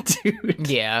bad, dude.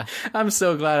 Yeah. I'm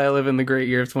so glad I live in the great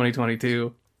year of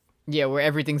 2022. Yeah, where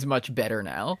everything's much better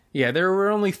now. Yeah, there were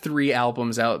only 3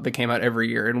 albums out that came out every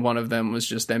year, and one of them was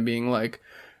just them being like,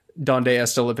 "Donde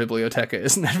está la biblioteca?"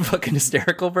 Isn't that fucking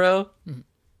hysterical, bro?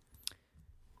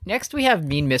 Next, we have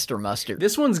Mean Mr. Mustard.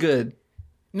 This one's good.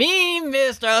 Mean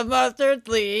Mr. Mustard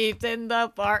sleeps in the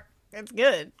park. It's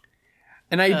good.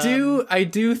 And I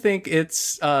do think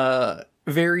it's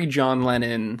very John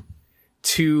Lennon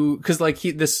because like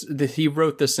he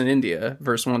wrote this in India.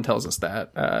 Verse 1 tells us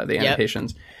that the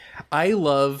annotations. Yep. I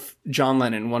love John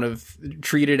Lennon,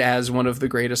 treated as one of the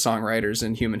greatest songwriters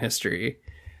in human history,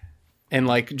 and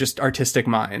like just artistic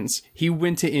minds. He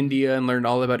went to India and learned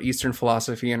all about Eastern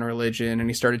philosophy and religion, and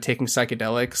he started taking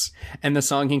psychedelics. And the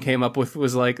song he came up with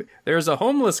was like, "There's a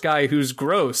homeless guy who's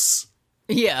gross."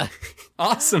 Yeah.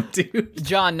 Awesome, dude.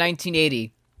 John,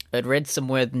 1980. I'd read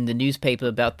somewhere in the newspaper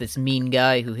about this mean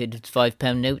guy who hid his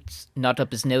 5-pound notes, not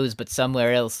up his nose, but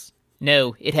somewhere else.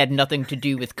 No, it had nothing to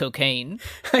do with cocaine.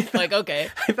 Okay.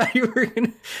 I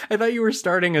thought you were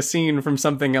starting a scene from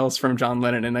something else from John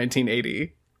Lennon in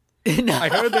 1980. No. I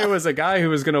heard there was a guy who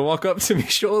was going to walk up to me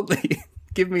shortly,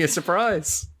 give me a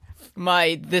surprise.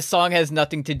 This song has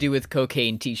nothing to do with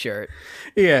cocaine t-shirt.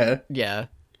 Yeah. Yeah.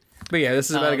 But yeah, this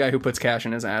is about a guy who puts cash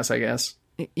in his ass, I guess.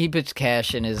 He puts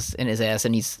cash in his ass,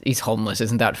 and he's homeless.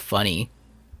 Isn't that funny?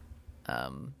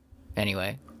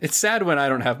 Anyway. It's sad when I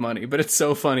don't have money, but it's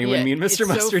so funny when Mean Mr.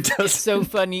 Mustard does. It's so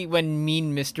funny when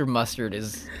Mean Mr. Mustard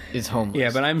is homeless.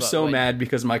 Yeah, but I'm mad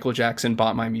because Michael Jackson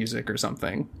bought my music or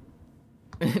something.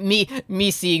 me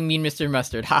seeing Mean Mr.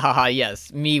 Mustard. Ha ha ha,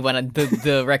 yes. Me when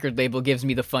the record label gives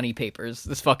me the funny papers.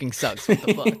 This fucking sucks. What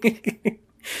the fuck?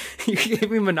 You gave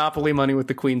me Monopoly money with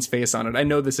the Queen's face on it. I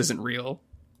know this isn't real.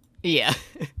 Yeah.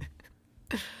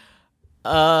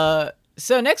 So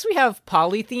next we have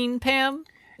Polythene Pam.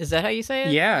 Is that how you say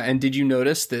it? Yeah, and did you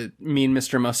notice that Mean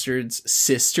Mr. Mustard's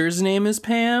sister's name is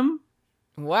Pam?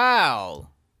 Wow.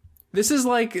 This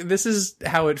is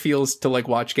how it feels to like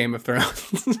watch Game of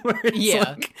Thrones.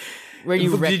 Yeah. Like,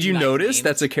 did you notice names?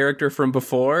 That's a character from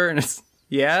before? And it's,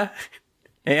 yeah.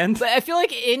 And But I feel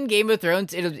like in Game of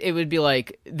Thrones, it would be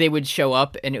like they would show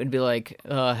up and it would be like,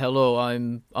 "Hello,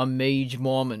 I'm Mage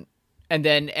Mormont," and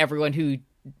then everyone who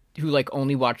like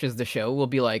only watches the show will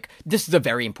be like, "This is a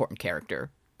very important character.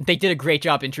 They did a great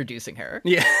job introducing her."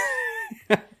 yeah,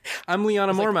 I'm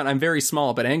Lyanna Mormont. I'm very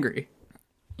small but angry.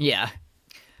 Yeah.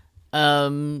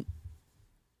 So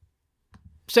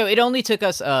it only took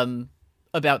us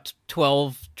about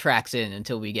 12 tracks in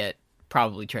until we get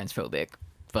probably transphobic,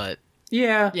 but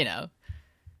Yeah, you know,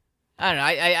 I don't know.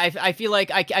 I feel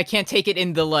like I can't take it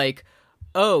in the like,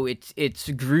 oh, it's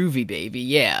groovy, baby,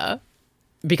 yeah,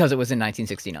 because it was in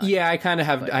 1969. yeah. I kind of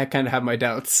have my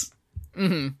doubts.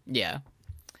 Yeah.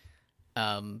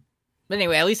 But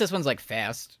anyway, at least this one's like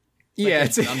fast. Yeah,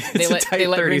 it's a tight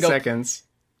 30 seconds.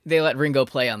 They let Ringo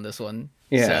play on this one.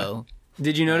 Yeah. So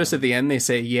Did you notice at the end they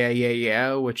say "yeah, yeah,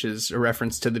 yeah," which is a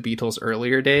reference to the Beatles'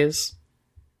 earlier days?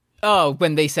 oh,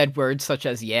 when they said words such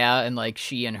as "yeah" and like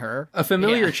 "she" and "her," A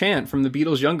familiar Yeah. chant from the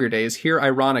Beatles' younger days, here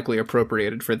ironically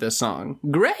appropriated for this song.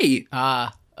 Great!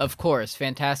 Of course,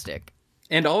 fantastic.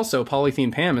 And also,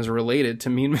 Polythene Pam is related to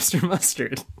Mean Mr.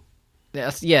 Mustard.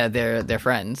 Yes, yeah, they're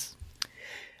friends.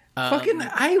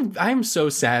 I'm so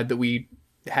sad that we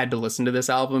had to listen to this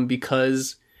album,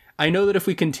 because I know that if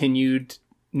we continued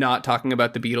not talking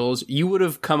about the Beatles, you would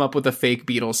have come up with a fake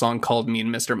Beatles song called Mean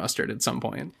Mr. Mustard at some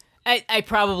point. I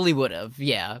probably would have,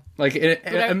 yeah. Like,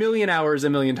 a million hours, a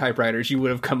million typewriters, you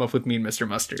would have come up with Mean Mr.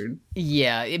 Mustard.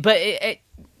 Yeah, but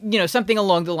you know, something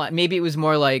along the line. Maybe it was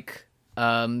more like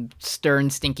Stern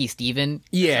Stinky Steven.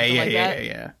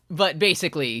 Yeah. But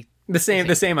basically, The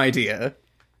same idea.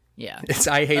 yeah, It's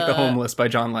I Hate the Homeless by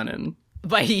John Lennon.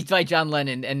 by John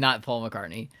Lennon and not Paul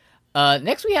McCartney.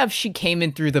 Next we have She Came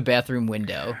In Through the Bathroom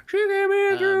Window. She came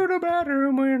in through the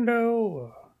bathroom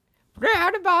window.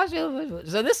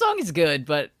 So this song is good,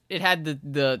 but it had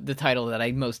the title that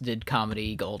I most did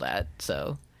comedy gold at.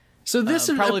 So this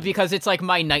is probably because it's like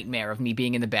my nightmare of me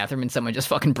being in the bathroom and someone just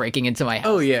fucking breaking into my house.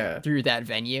 Oh yeah. Through that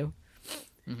venue.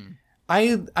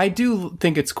 I do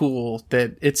think it's cool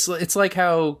that it's like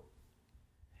how,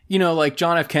 you know, like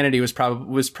John F. Kennedy was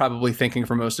probably thinking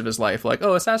for most of his life, like,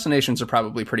 oh, assassinations are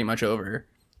probably pretty much over.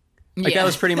 Like, that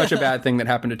was pretty much a bad thing that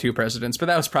happened to two presidents, but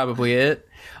that was probably it.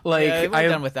 Like, Yeah, we're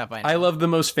done with that by now. I love the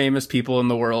most famous people in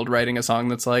the world writing a song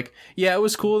that's like, yeah, it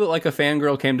was cool that like a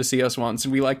fangirl came to see us once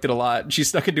and we liked it a lot. And she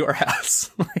snuck into our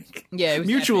house. Like, Yeah, it was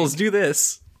mutuals epic. do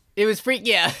this. It was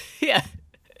yeah.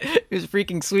 It was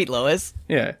freaking sweet, Lois.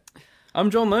 Yeah. I'm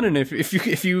John Lennon. If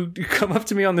you come up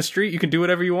to me on the street, you can do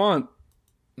whatever you want.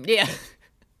 Yeah.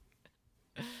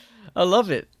 I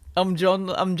love it. I'm John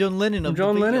Lennon. I'm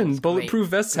John Lennon. Bulletproof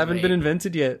vests haven't been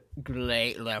invented yet.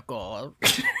 Great record.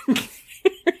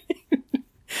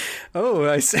 Oh,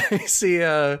 I see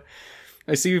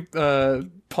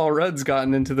Paul Rudd's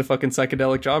gotten into the fucking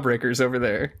psychedelic jawbreakers over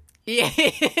there. Yeah.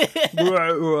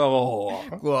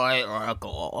 Great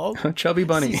record. Chubby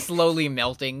bunny. He's slowly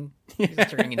melting. He's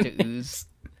turning into ooze.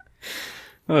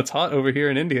 Oh, it's hot over here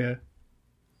in India.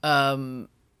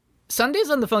 Sunday's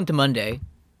on the phone to Monday.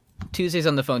 Tuesday's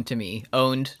on the phone to me.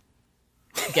 Owned.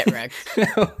 Get wrecked.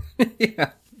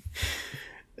 Yeah.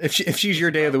 If she's your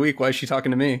day of the week, why is she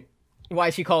talking to me? Why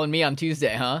is she calling me on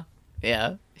Tuesday, huh?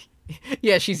 Yeah.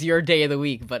 Yeah, she's your day of the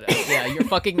week, but yeah, you're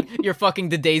fucking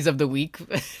the days of the week.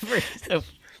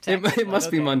 It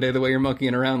must be Monday the way you're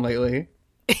monkeying around lately.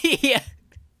 Yeah.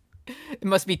 It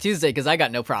must be Tuesday because I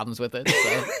got no problems with it.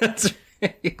 So. That's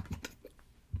right.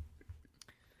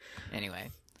 Anyway.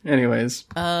 Anyways,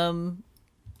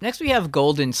 Next we have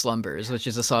Golden Slumbers, which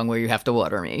is a song where you have to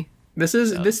water me.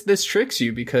 this tricks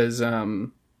you because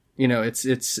you know,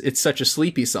 it's such a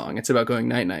sleepy song. It's about going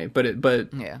night night, but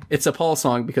Yeah. it's a Paul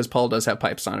song because Paul does have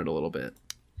pipes on it a little bit.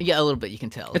 Yeah, a little bit, you can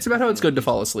tell. It's about how it's good to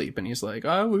fall asleep, and he's like,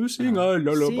 "I will sing a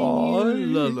lullaby,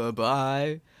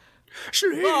 lullaby.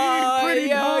 sleep, Oh, pretty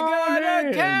you're gonna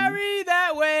darling." carry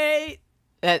that weight.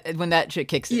 When that shit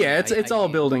kicks in. Yeah, it's I all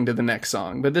can't. building to the next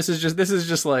song, but this is just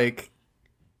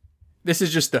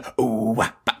the ooh, wah,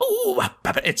 ba, ooh, wah,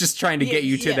 ba, ba. It's just trying to get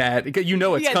you to that. You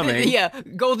know it's coming. Yeah,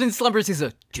 Golden Slumbers is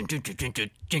a and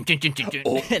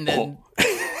then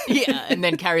yeah, and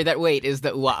then carry that weight is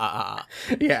the wah.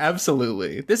 Yeah,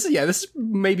 absolutely. This is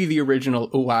maybe the original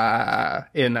ooh ah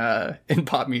in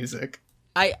pop music.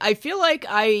 I feel like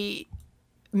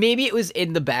maybe it was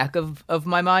in the back of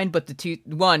my mind, but you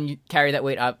carry that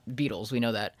weight Beatles, we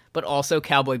know that, but also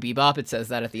Cowboy Bebop. It says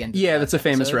that at the end. Yeah, that's a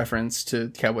famous reference to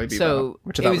Cowboy Bebop. So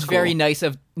which it was very nice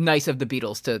of the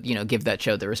Beatles to give that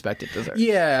show the respect it deserves.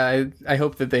 Yeah, I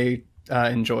hope that they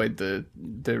enjoyed the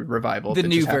revival, The that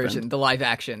new just happened. version, the live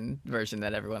action version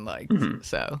that everyone liked. Mm-hmm.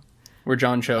 So where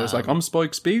John Cho is like, "I'm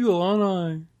Spike Spiegel,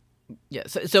 aren't Yeah.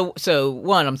 So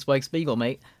one, I'm Spike Spiegel,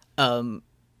 mate.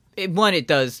 It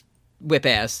does whip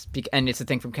ass, and it's a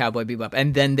thing from Cowboy Bebop,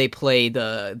 and then they play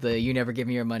the "You Never Give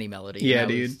Me Your Money" melody. Yeah,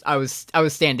 dude. I was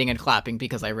standing and clapping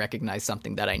because I recognized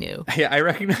something that I knew. Yeah, I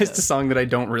recognized a song that I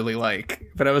don't really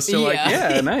like, but I was still like,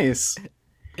 yeah, nice.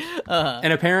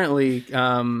 And apparently,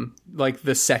 like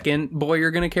the second "Boy,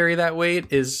 You're Gonna Carry That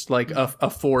Weight" is like a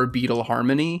 4 Beatle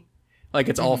harmony, like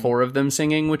it's all 4 of them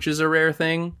singing, which is a rare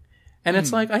thing. And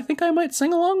it's like, I think I might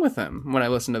sing along with them when I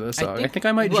listen to this song. I think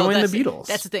I might join the Beatles.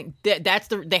 That's the thing.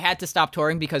 They had to stop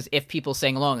touring because if people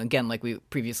sang along, again, like we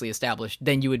previously established,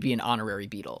 then you would be an honorary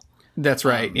Beatle. That's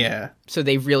right, yeah. So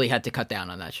they really had to cut down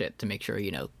on that shit to make sure,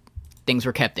 things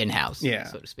were kept in-house,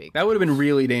 so to speak. That would have been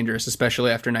really dangerous,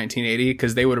 especially after 1980,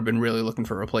 because they would have been really looking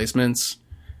for replacements.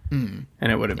 And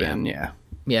it would have been, Yeah,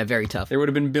 very tough. There would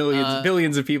have been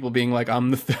billions of people being like,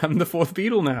 I'm the 4th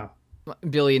Beatle now.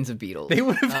 Billions of Beatles. They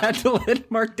would have had to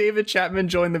let Mark David Chapman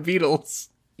join the Beatles.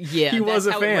 Yeah, he was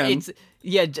a fan.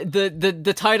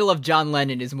 The title of John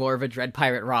Lennon is more of a Dread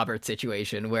Pirate Robert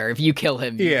situation, where if you kill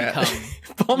him, you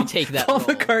you take that Paul role.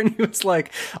 McCartney was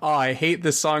like, "Oh, I hate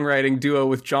this songwriting duo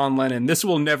with John Lennon. This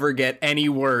will never get any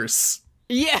worse."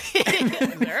 Yeah,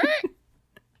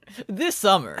 this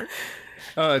summer.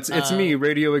 It's me,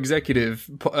 radio executive.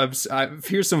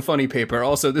 Here's some funny paper.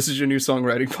 Also, this is your new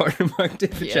songwriting partner, Mark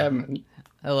David Chapman.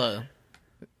 Hello.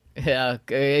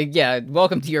 Yeah,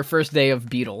 welcome to your first day of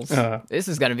Beatles. This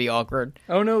is going to be awkward.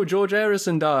 Oh no, George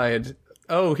Harrison died.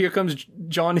 Oh, here comes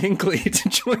John Hinckley to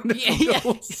join the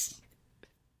Beatles.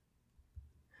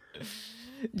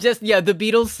 Just, the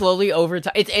Beatles slowly over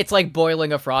time. It's like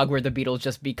boiling a frog where the Beatles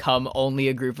just become only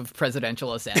a group of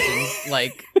presidential assassins.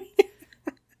 Like...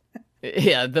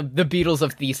 Yeah, the Beatles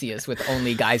of Theseus with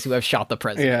only guys who have shot the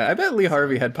president. Yeah, I bet Lee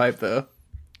Harvey had pipe, though.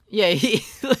 Yeah,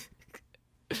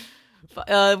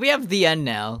 we have the end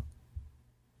now,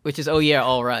 which is, oh yeah,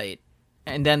 all right.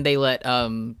 And then they let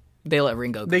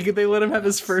Ringo go. They let him have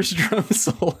his first drum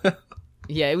solo.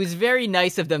 Yeah, it was very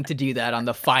nice of them to do that on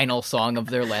the final song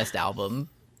of their last album.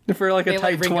 For like a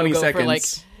tight 20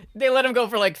 seconds. They let him go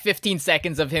for like 15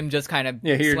 seconds of him just kind of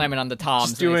slamming on the toms.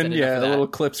 Just doing, a little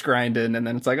clips grinding, and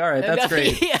then it's like, all right, that's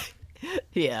great.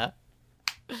 Yeah.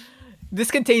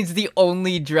 This contains the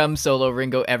only drum solo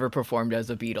Ringo ever performed as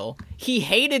a Beatle. He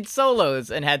hated solos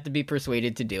and had to be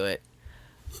persuaded to do it.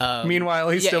 Meanwhile,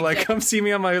 he's still like, come see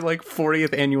me on my like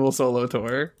 40th annual solo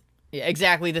tour. Yeah,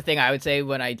 exactly the thing I would say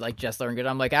when I like just learned it.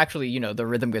 I'm like, actually, the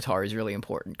rhythm guitar is really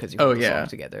important because you put the songs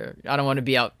together. I don't want to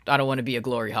be a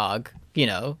glory hog.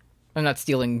 I'm not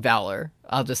stealing valor.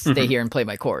 I'll just stay here and play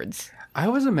my chords. I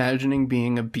was imagining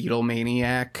being a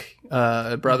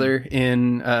Beatlemaniac brother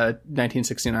in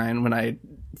 1969 when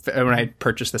I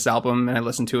purchased this album and I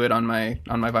listened to it on my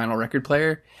vinyl record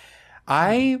player.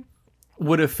 I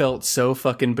would have felt so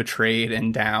fucking betrayed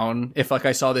and down if like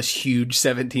I saw this huge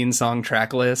 17 song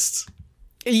track list.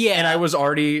 Yeah. And I was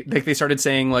already like they started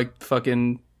saying like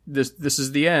fucking this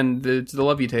is the end, the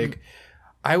Love You Take.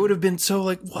 I would have been so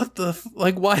like, what the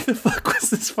why the fuck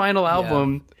was this final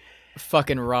album? Yeah.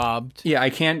 Fucking robbed. Yeah, I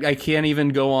can't even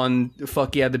go on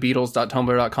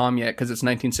fuckyeahthebeatles.tumblr.com yet because it's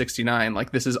 1969.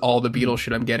 Like this is all the Beatles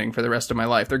shit I'm getting for the rest of my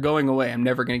life. They're going away. I'm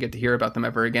never going to get to hear about them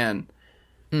ever again.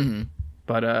 Mm-hmm.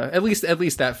 But at least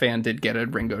that fan did get a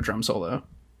Ringo drum solo.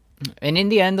 And in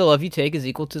the end, the love you take is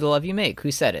equal to the love you make.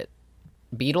 Who said it?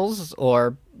 Beatles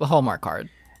or the Hallmark card?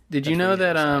 Did you know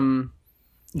that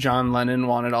John Lennon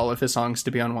wanted all of his songs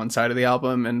to be on one side of the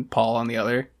album and Paul on the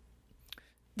other?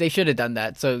 They should have done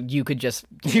that, so you could just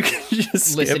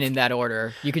listen in that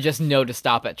order. You could just know to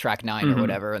stop at track 9 or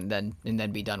whatever, and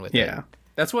then be done with it. Yeah,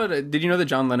 that's what. Did you know that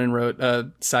John Lennon wrote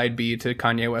side B to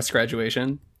Kanye West's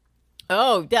Graduation?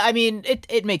 Oh, yeah. I mean,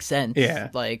 it makes sense. Yeah,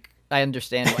 like I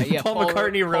understand why. Yeah, Paul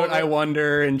McCartney wrote "I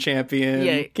Wonder" and "Champion."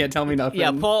 Yeah, Can't Tell Me Nothing.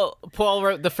 Yeah, Paul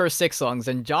wrote the first 6 sons,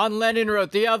 and John Lennon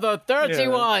wrote the other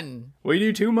 31. Yeah. We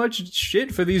do too much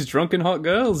shit for these drunken hot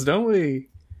girls, don't we?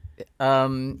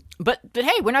 But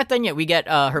hey, we're not done yet. We get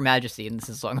Her Majesty, and this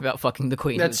is a song about fucking the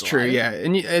Queen. That's true, yeah.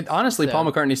 And honestly, Paul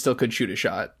McCartney still could shoot a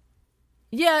shot.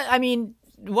 Yeah, I mean,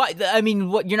 what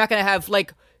you're not gonna have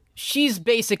like. She's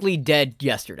basically dead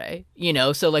yesterday,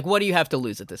 so like what do you have to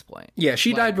lose at this point? Yeah,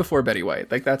 she died before Betty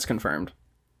White. Like that's confirmed.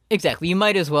 Exactly. You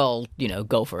might as well,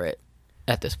 go for it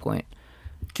at this point.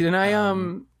 Can I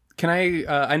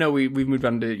I know we've moved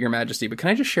on to Your Majesty, but can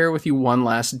I just share with you one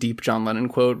last deep John Lennon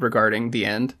quote regarding the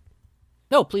end?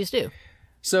 No, please do.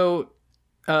 So,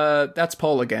 that's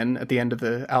Paul again at the end of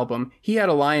the album. He had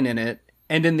a line in it,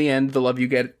 and in the end, the love you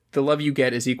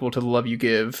get is equal to the love you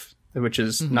give. which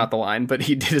is not the line, but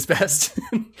he did his best,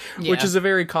 which is a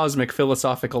very cosmic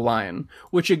philosophical line,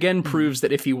 which again proves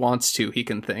that if he wants to, he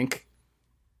can think.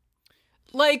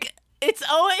 Like, it's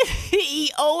always,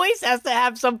 he always has to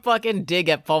have some fucking dig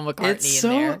at Paul McCartney It's so,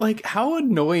 there. like, how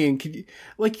annoying could you,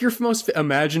 like, your most,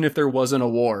 imagine if there wasn't a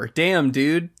war. Damn,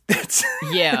 dude.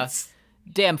 Yeah.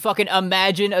 Damn, fucking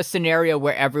imagine a scenario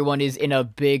where everyone is in a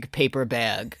big paper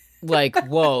bag. Like,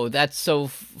 whoa, that's so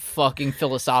fucking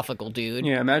philosophical, dude.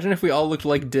 Yeah, imagine if we all looked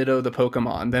like Ditto the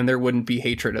Pokemon, then there wouldn't be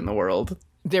hatred in the world.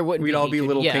 There wouldn't We'd all be hatred.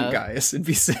 little pink guys. It'd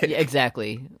be sick. Yeah,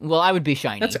 exactly. Well, I would be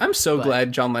shiny. I'm so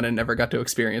glad John Lennon never got to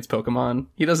experience Pokemon.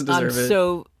 He doesn't deserve it.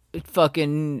 So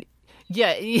fucking...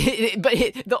 Yeah, but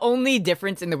the only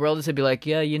difference in the world is to be like,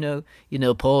 yeah, you know,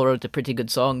 Paul wrote a pretty good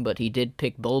song, but he did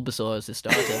pick Bulbasaur as a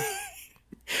starter.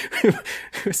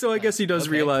 So I guess he does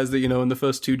realize that, you know, in the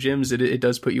first two gyms, it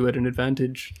does put you at an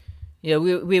advantage. Yeah,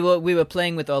 we were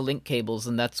playing with our link cables,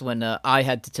 and that's when I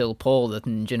had to tell Paul that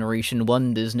in Generation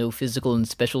 1 there's no physical and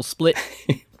special split.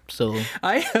 So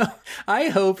I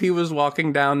hope he was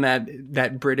walking down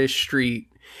that British street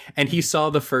and he saw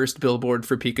the first billboard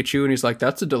for Pikachu and he's like,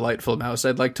 that's a delightful mouse,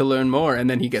 I'd like to learn more. And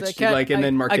then he gets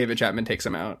then Mark David Chapman takes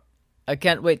him out. I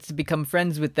can't wait to become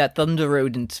friends with that Thunder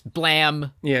Rodent.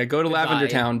 Blam. Yeah, go to Lavender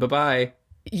Town. Bye-bye.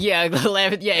 Yeah,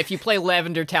 if you play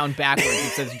Lavender Town backwards,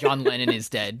 it says John Lennon is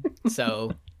dead.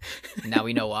 So now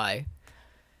we know why.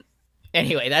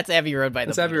 Anyway, that's Abbey Road by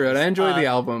the Beatles. That's Abbey Road. I enjoyed the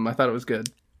album. I thought it was good.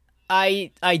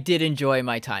 I did enjoy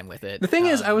my time with it. The thing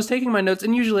is, I was taking my notes,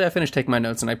 and usually I finish taking my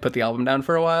notes and I put the album down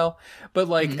for a while. But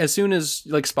like as soon as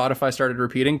like Spotify started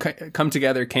repeating, Come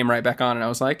Together came right back on, and I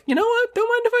was like, you know what? Don't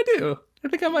mind if I do. I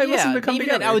think I might listen to Come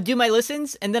Together. Then I would do my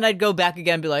listens, and then I'd go back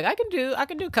again and be like, I can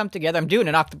do Come Together. I'm doing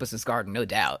an Octopus's Garden, no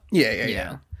doubt.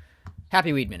 Yeah.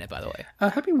 Happy Weed Minute, by the way.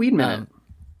 Happy Weed Minute.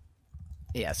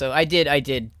 Yeah, so I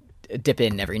did dip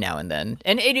in every now and then.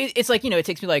 And it's like, you know, it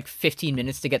takes me like 15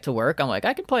 minutes to get to work. I'm like,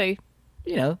 I can play,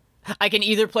 you know, I can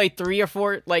either play 3 or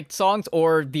 4 like songs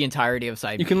or the entirety of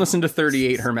Side. You can listen to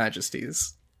 38 Her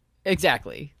Majesties.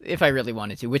 Exactly, if I really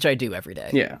wanted to, which I do every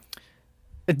day. Yeah.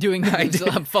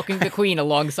 I'm fucking the Queen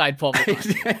alongside Paul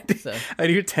McCartney. I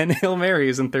do 10 Hail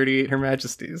Marys and 38 Her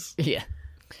Majesties. Yeah.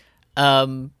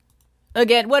 Again,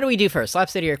 what do we do first? Slap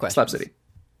City or question?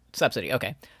 Slap City,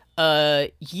 okay.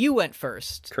 You went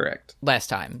first. Correct. Last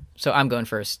time, so I'm going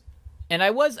first. And I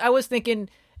was thinking,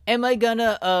 am I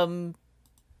gonna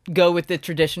go with the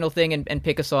traditional thing and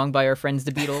pick a song by our friends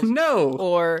the Beatles? No.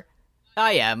 Or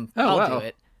I am. I'll do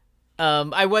it.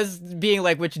 I was being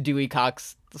like, which Dewey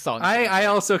Cox song? I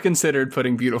also considered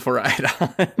putting Beautiful Ride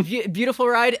on. Beautiful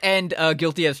Ride and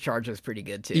Guilty as Charged was pretty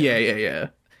good too. Yeah.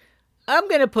 I'm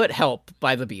gonna put Help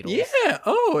by the Beatles. Yeah.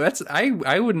 Oh, that's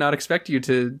I would not expect you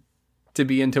to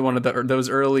be into one of those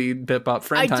early Bip Bop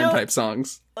Friend Time type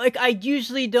songs. Like, I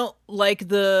usually don't like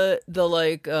the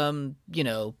like you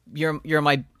know, you're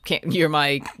my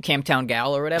Camptown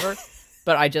gal or whatever,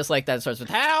 but I just like that it starts with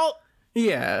Help.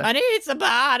 Yeah. I need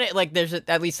somebody. Like, there's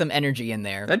at least some energy in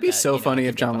there. That'd be so funny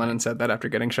if John Lennon said that after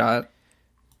getting shot.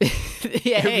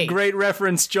 Yeah, hey. Great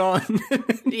reference, John.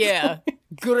 Yeah.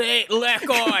 Great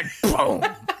record. Boom.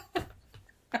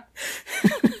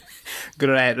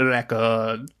 Great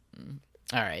record.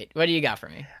 All right. What do you got for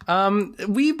me?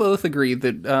 We both agreed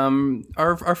that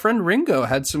our friend Ringo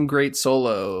had some great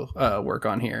solo work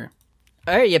on here.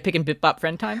 All right, you picking Bip Bop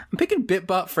Friend Time? I'm picking Bip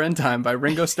Bop Friend Time by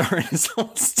Ringo Starr and his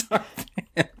All-Star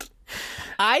Band.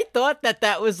 I thought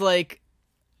that was like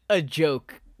a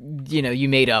joke, you know, you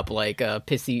made up like a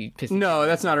pissy. No,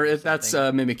 that's not that's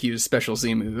Mimikyu's Special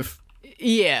Z move.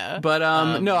 Yeah.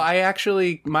 But no, I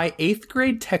actually, my 8th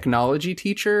grade technology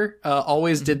teacher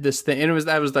always did this thing, and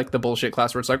that was like the bullshit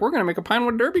class where it's like, we're gonna make a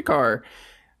Pinewood Derby car,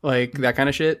 like that kind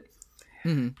of shit.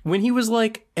 Mm-hmm. When he was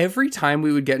like, every time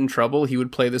we would get in trouble, he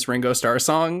would play this Ringo Starr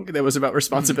song that was about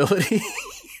responsibility.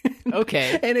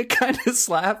 Okay. And it kind of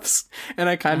slaps, and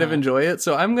I kind of enjoy it.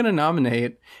 So I'm going to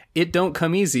nominate It Don't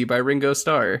Come Easy by Ringo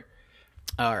Starr.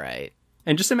 All right.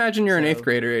 And just imagine you're an 8th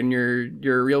grader and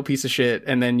you're a real piece of shit,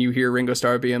 and then you hear Ringo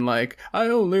Starr being like, I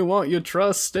only want your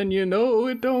trust, and you know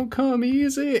it don't come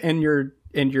easy. And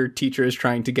your teacher is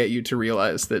trying to get you to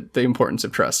realize that the importance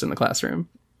of trust in the classroom.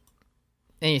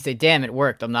 And you say, damn, it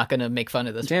worked. I'm not going to make fun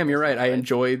of this. Damn, you're right. I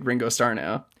enjoyed Ringo Starr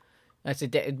now. I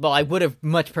said, well, I would have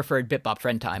much preferred Bip Bop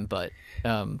Friend Time, but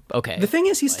okay. The thing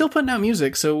is, he's still putting out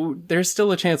music, so there's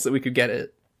still a chance that we could get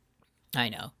it. I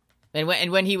know. And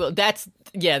when he will, that's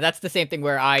the same thing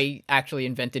where I actually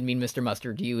invented Mean Mr.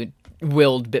 Mustard. You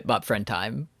willed Bip Bop Friend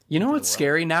Time. You know what's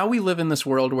scary? Now we live in this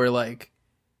world where, like,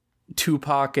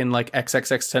 Tupac and like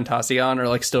XXXTentacion are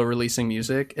like still releasing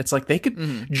music. It's like they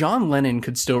could John Lennon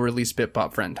could still release Bip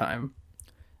Bop Friend Time.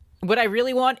 What I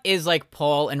really want is like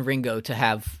Paul and Ringo to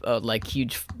have like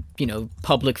huge,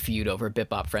 public feud over Bip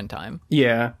Bop Friend Time.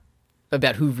 Yeah.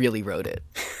 About who really wrote it.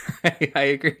 I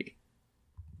agree.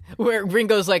 Where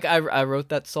Ringo's like, I wrote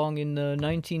that song in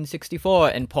 1964,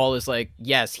 and Paul is like,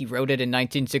 yes, he wrote it in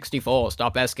 1964.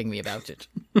 Stop asking me about it.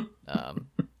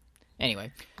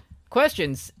 Anyway,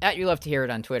 questions at You Love to Hear It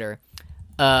on Twitter.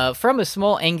 From a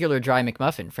small, angular, dry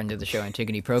McMuffin, friend of the show,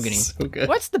 Antigone Progony. So good.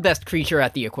 What's the best creature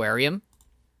at the aquarium?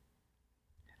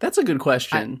 That's a good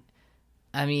question.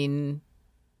 I mean,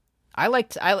 I like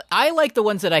the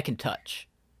ones that I can touch.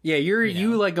 Yeah,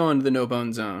 you like going to the no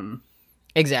bone zone.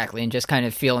 Exactly, and just kind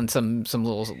of feeling some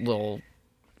little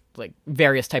like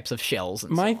various types of shells.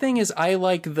 And My thing is, I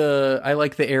like the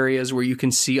areas where you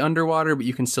can see underwater, but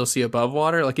you can still see above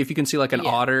water. Like if you can see like an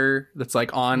otter that's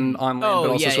like on land, but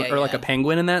also or like a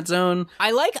penguin in that zone.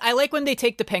 I like when they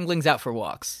take the penguins out for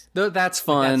walks. That's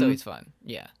fun. That's always fun.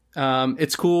 Yeah.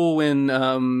 It's cool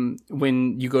when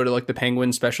you go to like the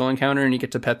penguin special encounter and you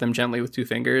get to pet them gently with 2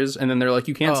 fingers, and then they're like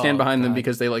you can't stand behind them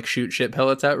because they like shoot shit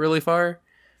pellets out really far.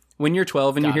 When you're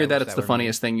 12 and you hear that, it's the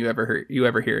funniest thing you ever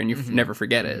hear, and you never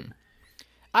forget it.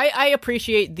 I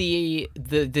appreciate the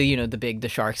the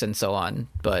sharks and so on,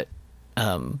 but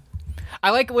I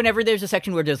like whenever there's a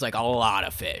section where there's like a lot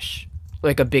of fish,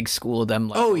 like a big school of them.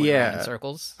 Like, in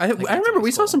circles. I remember we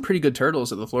saw some pretty good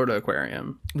turtles at the Florida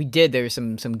Aquarium. We did. There were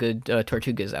some good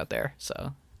tortugas out there,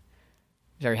 so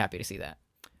very happy to see that.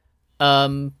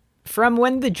 From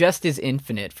When the Jest is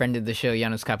Infinite, friend of the show,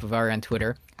 Janos Capivari on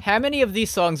Twitter. How many of these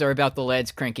songs are about the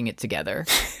lads cranking it together?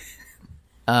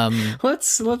 Let me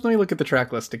look at the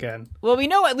track list again. Well, we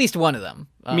know at least one of them.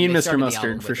 Mean Mr.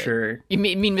 Mustard for sure.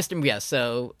 Mean Mr. Yes.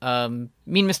 So,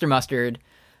 Mean Mr. Mustard.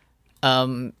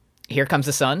 Here Comes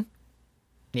the Sun.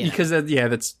 Yeah. Because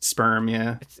that's sperm.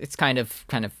 Yeah, it's kind of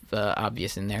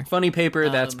obvious in there. Funny Paper.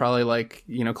 That's probably like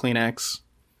Kleenex.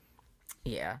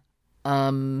 Yeah.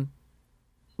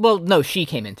 Well, no, she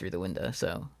came in through the window,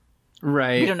 so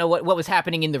right. We don't know what was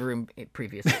happening in the room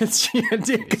previously.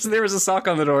 Because there was a sock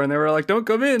on the door, and they were like, "Don't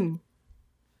come in."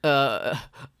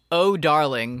 Oh,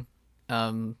 darling.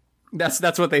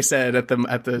 That's what they said at the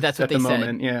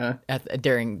moment. Yeah.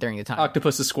 During the time.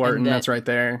 Octopus is squirting. That's right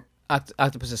there.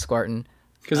 Octopus is squirting.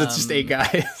 Because it's just 8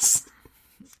 guys.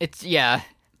 It's the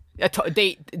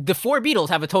 4 Beatles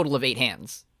have a total of 8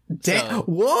 hands. Damn!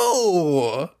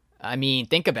 Whoa! I mean,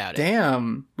 think about it.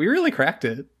 Damn, we really cracked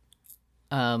it.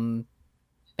 And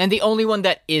the only one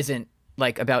that isn't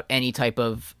like about any type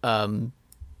of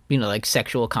like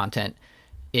sexual content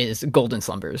is Golden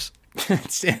Slumbers.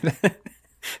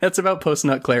 That's about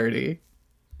post-nut clarity.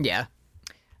 Yeah.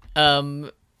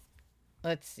 Let's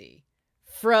see.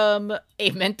 From a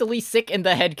mentally sick in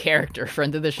the head character,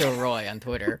 friend of the show Roy on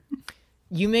Twitter.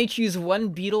 You may choose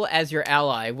one Beatle as your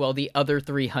ally while the other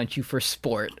 3 hunt you for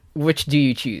sport. Which do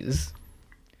you choose?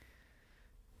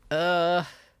 Okay,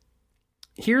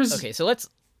 so let's...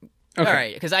 Okay. All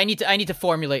right, because I need to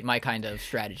formulate my kind of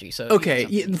strategy. So okay,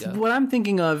 what I'm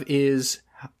thinking of is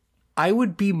I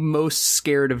would be most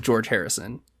scared of George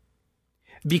Harrison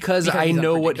because I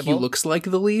know what he looks like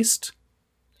the least.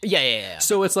 Yeah.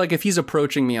 So it's like if he's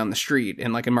approaching me on the street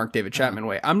in like a Mark David Chapman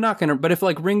way, I'm not gonna. But if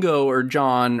like Ringo or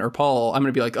John or Paul, I'm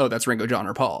gonna be like, oh, that's Ringo, John,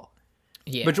 or Paul.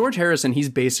 Yeah. But George Harrison, he's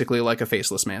basically like a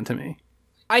faceless man to me.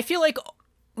 I feel like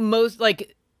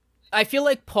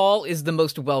Paul is the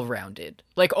most well-rounded.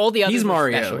 Like all the others, he's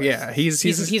Mario. Yeah,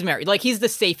 he's married. Like he's the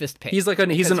safest pick. He's like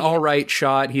he's an all right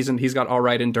shot. He's got all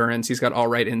right endurance. He's got all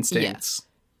right instincts.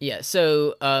 Yeah.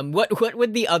 So, what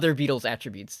would the other Beatles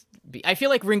attributes be? I feel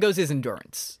like Ringo's is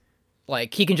endurance.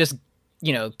 Like he can just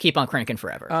keep on cranking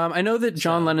forever. I know that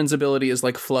John Lennon's ability is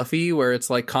like fluffy, where it's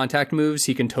like contact moves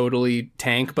he can totally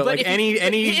tank, but like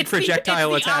any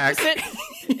projectile attack.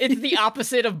 It's the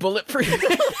opposite of bulletproof.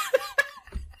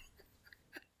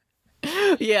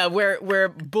 Yeah, where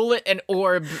bullet and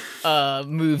orb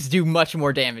moves do much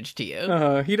more damage to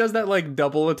you. He does that like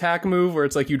double attack move where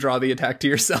it's like you draw the attack to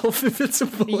yourself if it's a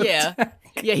bullet attack.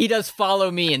 Yeah, he does follow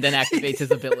me and then activates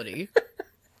his ability.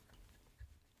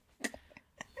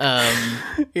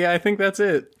 Yeah, I think that's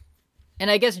it.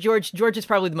 And I guess George is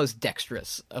probably the most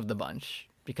dexterous of the bunch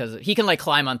because he can like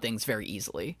climb on things very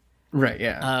easily. Right,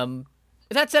 yeah.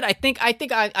 That said, I think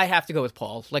I have to go with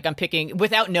Paul. Like I'm picking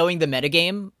without knowing the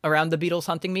metagame around the Beatles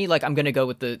hunting me. Like I'm gonna go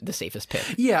with the safest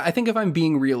pick. Yeah, I think if I'm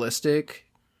being realistic,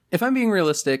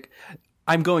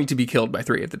 I'm going to be killed by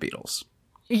 3 of the Beatles.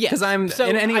 Yeah, because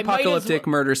in any apocalyptic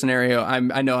murder scenario,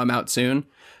 I know I'm out soon.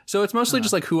 So it's mostly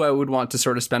just like who I would want to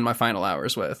sort of spend my final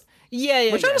hours with.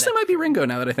 Yeah. Which honestly might be Ringo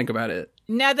now that I think about it.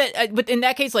 Now that, but in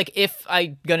that case, like, if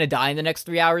I'm gonna die in the next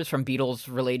 3 hours from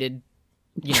Beatles-related,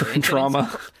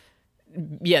 Trauma.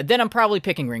 Yeah, then I'm probably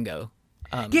picking Ringo.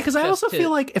 Yeah, because I also feel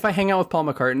like if I hang out with Paul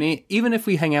McCartney, even if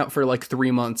we hang out for like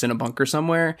 3 months in a bunker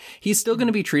somewhere, he's still going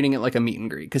to be treating it like a meet and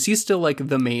greet because he's still like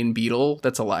the main Beatle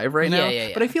that's alive right now. Yeah.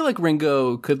 But I feel like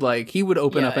Ringo could he would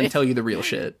open up and tell you the real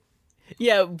shit.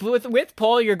 Yeah, with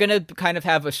Paul, you're gonna kind of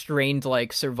have a strained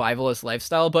like survivalist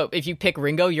lifestyle. But if you pick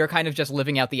Ringo, you're kind of just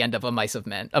living out the end of Mice and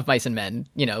Men,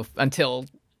 until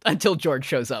George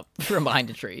shows up from behind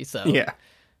a tree. So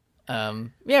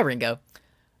Ringo.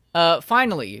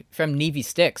 Finally, from Nevy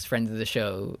Sticks, friend of the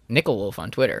show, Nickel Wolf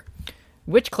on Twitter.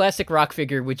 Which classic rock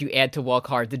figure would you add to Walk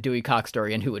Hard, the Dewey Cox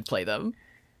story, and who would play them?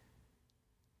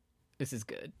 This is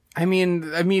good. I mean,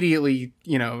 immediately,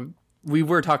 we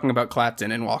were talking about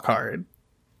Clapton and Walk Hard.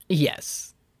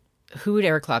 Yes. Who would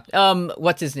Eric Clapton?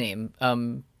 What's his name?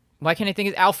 Why can't I think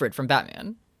of Alfred from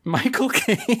Batman? Michael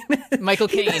Caine. Michael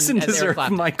Caine doesn't as deserve Eric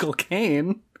Clapton. Michael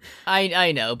Caine.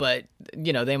 I know, but,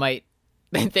 they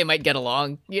might get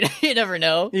along. You never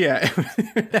know. Yeah,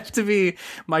 it would have to be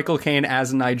Michael Caine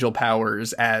as Nigel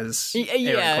Powers as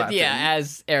Eric Clapton.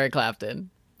 As Eric Clapton.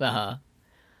 But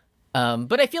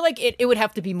I feel like it would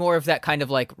have to be more of that kind of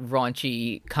like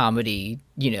raunchy comedy,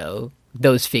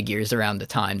 those figures around the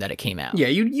time that it came out. Yeah,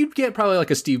 you'd get probably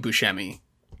like a Steve Buscemi.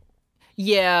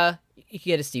 Yeah, you could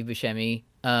get a Steve Buscemi.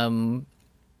 I'm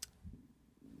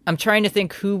trying to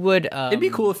think who would. It'd be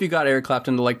cool if you got Eric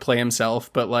Clapton to like play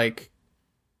himself, but like.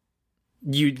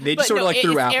 They just sort of like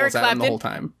threw apples at him the whole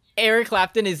time. Eric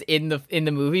Clapton is in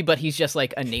the movie, but he's just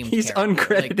like a named He's character.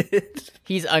 uncredited. Like,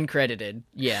 he's uncredited.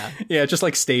 Yeah. Yeah, just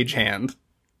like stagehand.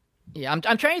 Yeah,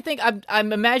 I'm trying to think.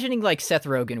 I'm imagining like Seth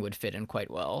Rogen would fit in quite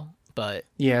well, but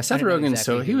yeah, Seth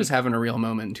Rogen. He was having a real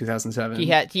moment in 2007.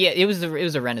 It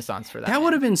was a renaissance for that. That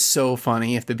would have been so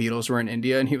funny if the Beatles were in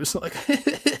India and he was like,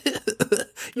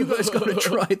 "You guys gotta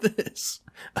try this.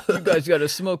 You guys gotta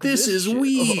smoke this. This is shit.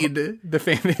 weed." The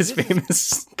famous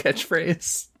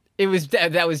catchphrase.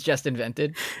 That was just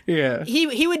invented. Yeah, he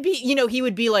would be he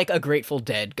would be like a Grateful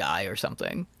Dead guy or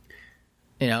something.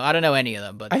 I don't know any of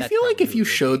them, but I feel like if you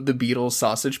showed the Beatles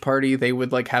Sausage Party, they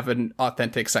would like have an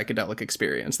authentic psychedelic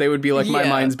experience. They would be like, my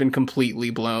mind's been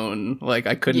completely blown. Like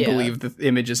I couldn't believe the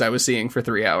images I was seeing for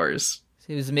 3 hours.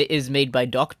 It was made by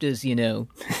doctors,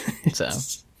 So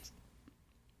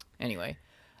anyway,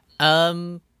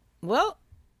 well,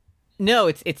 no,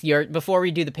 it's your. Before we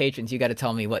do the patrons, you got to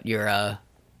tell me what your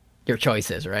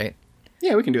choice is, right?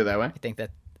 Yeah, we can do it that way. I think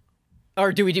that.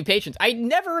 Or do we do patrons? I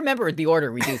never remember the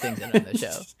order we do things in on the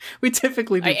show. We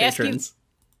typically do patrons.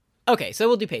 Okay, so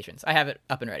we'll do patrons. I have it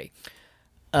up and ready.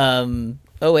 Oh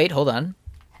wait, hold on.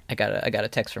 I got a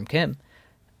text from Kim.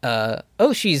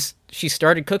 She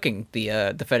started cooking the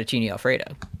fettuccine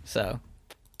Alfredo. So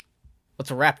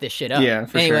let's wrap this shit up. Yeah,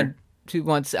 for Anyone who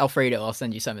wants Alfredo, I'll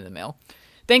send you some in the mail.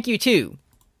 Thank you to.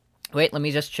 Wait, let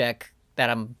me just check that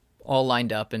I'm all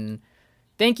lined up, and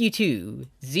thank you to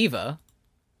Ziva.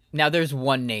 Now there's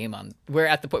one name on. We're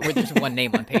at the point where there's one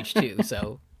name on page 2.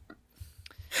 So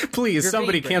please,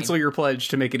 somebody cancel your pledge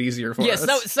to make it easier for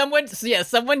us. Someone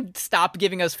stop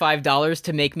giving us $5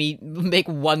 to make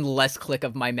one less click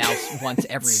of my mouse once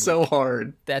every week. So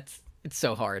hard. It's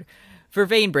so hard. For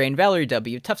Vain Brain, Valerie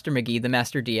W, Tufster McGee, The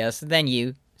Master DS, Then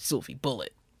You, Sylvie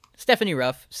Bullet, Stephanie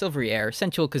Ruff, Silvery Air,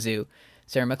 Sensual Kazoo,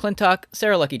 Sarah McClintock,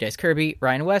 Sarah Lucky Dice Kirby,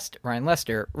 Ryan West, Ryan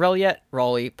Lester, Reliet,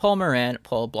 Raleigh, Paul Moran,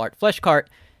 Paul Blart Fleshcart,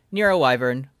 Nero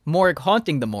Wyvern, Morg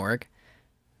Haunting the Morgue,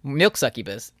 Milk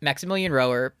Succubus, Maximilian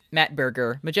Rower, Matt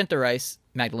Berger, Magenta Rice,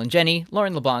 Magdalene Jenny,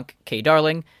 Lauren LeBlanc, Kay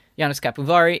Darling, Giannis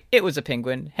Capuvari, It Was a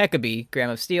Penguin, Heckabee, Graham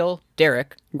of Steel,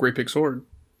 Derek, Great Big Sword,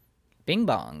 Bing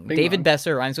Bong, David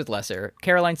Besser, Rhymes with Lesser,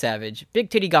 Caroline Savage, Big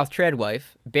Titty Goth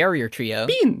Treadwife, Barrier Trio.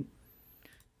 Bean.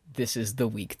 This is the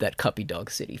week that Cuppy Dog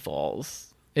City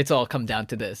falls. It's all come down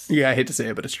to this. Yeah, I hate to say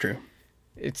it, but it's true.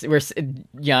 We're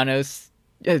Janos.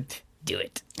 Do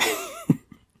it.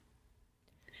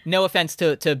 No offense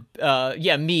to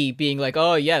me being like,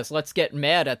 oh yes, let's get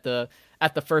mad at the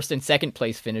first and second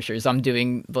place finishers. I'm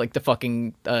doing like the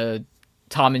fucking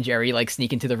Tom and Jerry like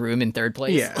sneak into the room in third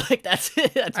place. Yeah, like that's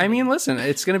I mean, listen,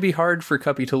 it's going to be hard for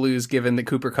Cuppy to lose given that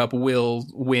Cooper Kupp will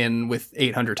win with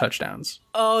 800 touchdowns.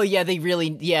 Oh yeah,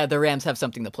 the Rams have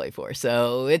something to play for,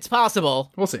 so it's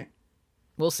possible.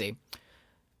 We'll see.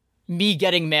 Me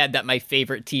getting mad that my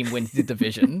favorite team wins the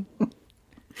division.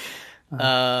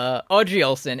 Audrey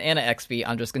Olson, Anna XB,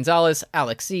 Andres Gonzalez,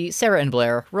 Alex C, Sarah and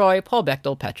Blair, Roy, Paul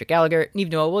Bechtel, Patrick Gallagher, Neve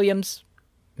Noah Williams,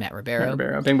 Matt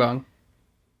Ribeiro. Bing bong.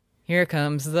 Here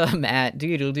comes the Matt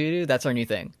doodle doo. That's our new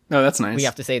thing. Oh, that's nice. We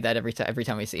have to say that every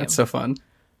time we see him. That's so fun.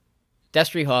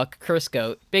 Destry Hawk, Curse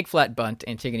Goat, Big Flat Bunt,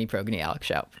 Antigone Progony, Alex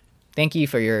Schaup. Thank you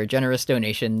for your generous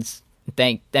donations.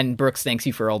 Then Brooks thanks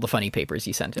you for all the funny papers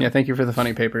you sent him. Yeah, thank you for the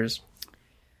funny papers.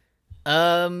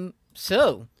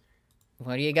 So,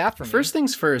 what do you got for me? First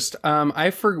things first,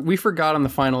 we forgot on the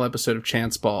final episode of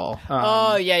Chance Ball.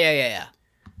 Yeah.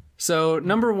 So,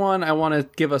 number one, I want to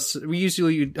give us... We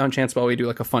usually, on Chance Ball, we do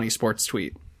like a funny sports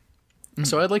tweet. Mm-hmm.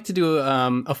 So, I'd like to do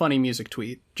a funny music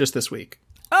tweet just this week.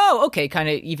 Oh, okay. Kind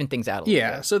of even things out a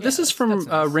little bit. So this is from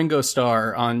nice. Ringo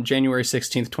Starr on January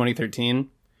 16th, 2013.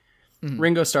 Mm-hmm.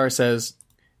 Ringo Starr says,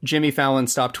 Jimmy Fallon,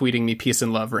 stop tweeting me peace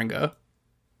and love, Ringo.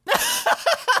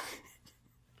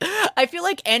 I feel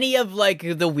like any of like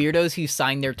the weirdos who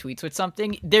sign their tweets with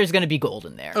something, there's going to be gold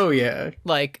in there. Oh, yeah.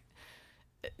 Like,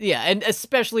 yeah, and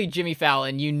especially Jimmy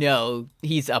Fallon, you know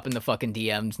he's up in the fucking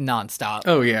DMs nonstop.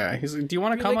 Oh, yeah. He's like, do you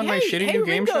want to come on my shitty new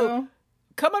game show?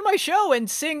 Come on my show and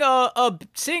sing,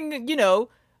 you know,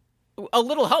 a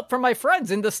little help from my friends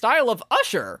in the style of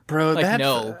Usher. Bro, like,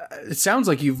 no. It sounds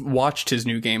like you've watched his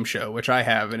new game show, which I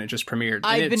have, and it just premiered.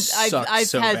 I've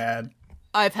bad.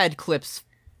 I've had clips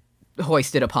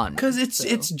hoisted upon me. Because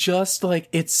it's just like,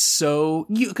 it's so...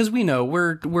 Because we know,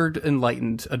 we're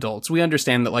enlightened adults. We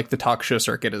understand that, like, the talk show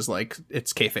circuit is, like,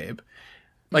 it's kayfabe.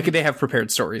 Like, they have prepared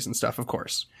stories and stuff, of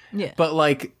course. Yeah. But,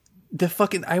 like...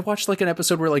 I watched like an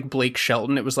episode where like Blake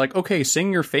Shelton, it was like, okay,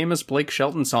 sing your famous Blake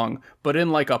Shelton song, but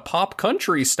in like a pop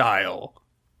country style.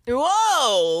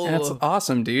 Whoa! That's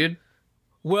awesome, dude.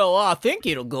 Well, I think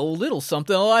it'll go a little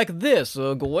something like this.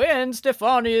 Gwen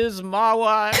Stefani is my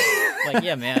wife. Like,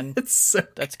 yeah, man.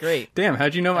 That's great. Damn,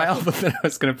 how'd you know my album that I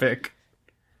was going to pick?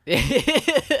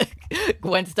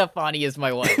 Gwen Stefani is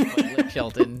my wife, Blake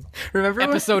Shelton. Remember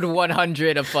episode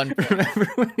 100 of Fun Friends. Remember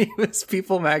when he was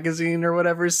People Magazine or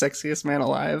whatever, sexiest man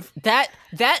alive? That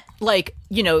like,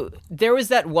 you know, there was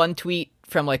that one tweet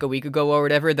from like a week ago or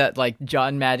whatever that like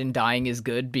John Madden dying is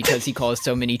good because he caused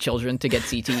so many children to get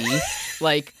CTE.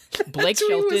 Like Blake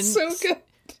Shelton was so good.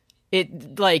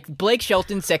 It like Blake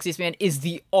Shelton sexiest man is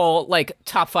the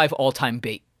top 5 all-time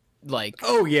bait. Like,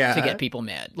 oh yeah, to get people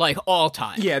mad, like all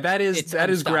time. Yeah, that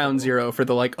is ground zero for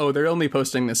the like, oh, they're only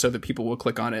posting this so that people will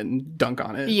click on it and dunk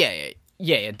on it.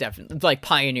 Yeah, definitely. Like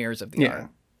pioneers of the art.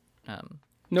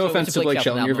 No offense to Blake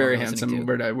Shelton, you're very handsome.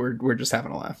 We're just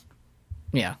having a laugh.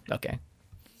 Yeah. Okay.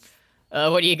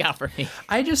 What do you got for me?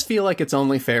 I just feel like it's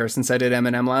only fair, since I did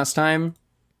Eminem last time,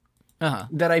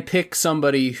 that I pick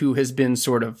somebody who has been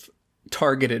sort of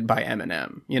targeted by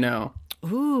Eminem. You know,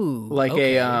 ooh, like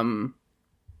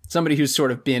somebody who's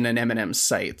sort of been in Eminem's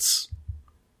sights.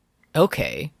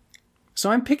 Okay. So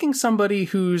I'm picking somebody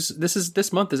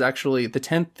this month is actually the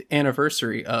 10th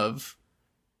anniversary of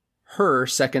her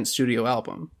second studio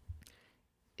album.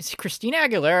 Is it Christina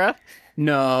Aguilera?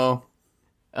 No.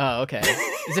 Oh, okay.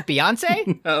 Is it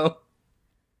Beyonce? No.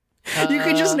 You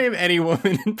could just name any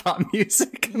woman in pop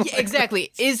music. Yeah,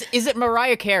 exactly. Is it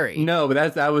Mariah Carey? No,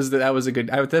 but that was a good.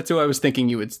 That's who I was thinking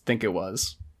you would think it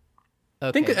was.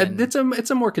 Okay,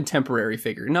 it's a more contemporary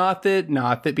figure. Not that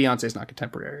Beyonce's not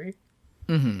contemporary.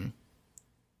 Mm-hmm.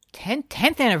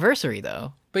 10th anniversary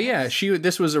though. But yeah,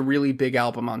 this was a really big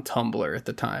album on Tumblr at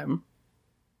the time.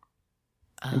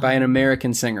 By an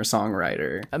American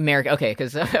singer-songwriter. Okay,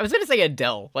 because I was going to say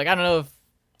Adele. Like, I don't know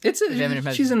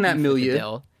if she's in that milieu.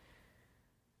 Adele.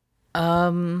 I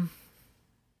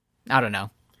don't know.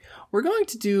 We're going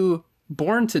to do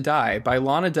Born to Die by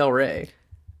Lana Del Rey.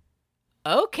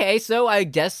 Okay, so I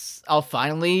guess I'll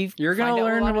finally You're going to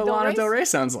learn what Lana Del Rey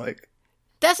sounds like.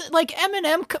 That's like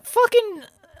Eminem fucking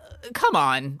come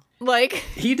on. Like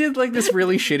he did like this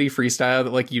really shitty freestyle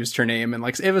that like used her name and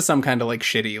like it was some kind of like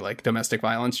shitty like domestic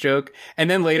violence joke. And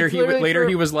then later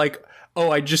he was like,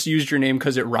 "Oh, I just used your name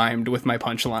cuz it rhymed with my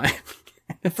punchline."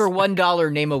 For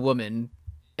 $1 name a woman.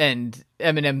 And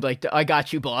Eminem like, "I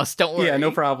got you, boss. Don't worry." Yeah,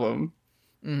 no problem.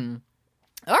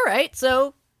 All right,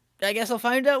 so I guess I'll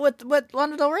find out what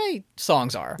Lana Del Rey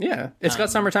songs are. Yeah, it's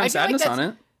got Summertime Sadness on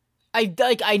it.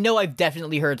 I know I've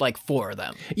definitely heard like 4 of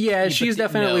them. Yeah, she's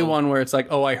definitely one where it's like,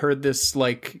 oh, I heard this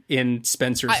like in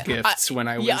Spencer's Gifts when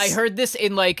I was. Yeah, I heard this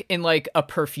in like a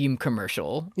perfume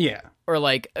commercial. Yeah. Or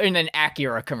like in an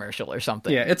Acura commercial or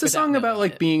something. Yeah, it's a song about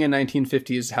like being a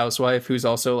 1950s housewife who's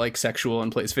also like sexual and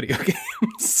plays video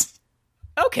games.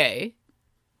 Okay.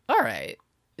 All right.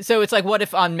 So it's like, what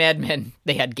if on Mad Men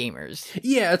they had gamers?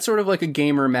 Yeah, it's sort of like a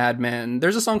gamer Mad Men.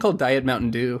 There's a song called Diet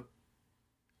Mountain Dew.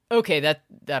 Okay, that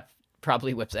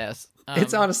probably whips ass.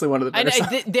 It's honestly one of the better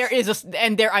songs.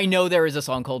 I know there is a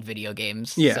song called Video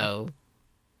Games. Yeah. So,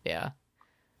 yeah.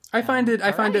 I find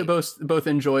it both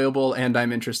enjoyable and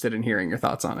I'm interested in hearing your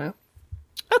thoughts on it.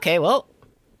 Okay, well,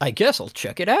 I guess I'll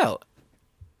check it out.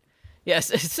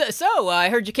 Yes. So I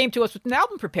heard you came to us with an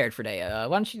album prepared for today.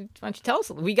 Why don't you tell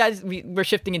us? We're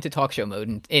shifting into talk show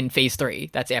mode in phase 3.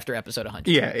 That's after episode 100.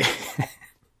 Yeah.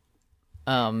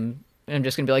 I'm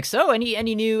just gonna be like, so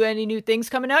any new things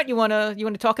coming out you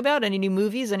wanna talk about? Any new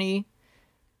movies?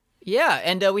 Yeah,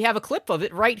 and we have a clip of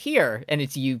it right here, and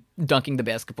it's you dunking the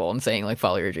basketball and saying like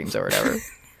 "follow your dreams" or whatever.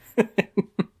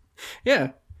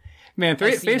 Yeah, man,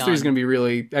 phase 3 is gonna be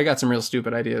really. I got some real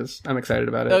stupid ideas. I'm excited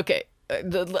about it. Okay. Are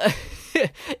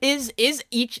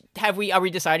we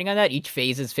deciding on that? Each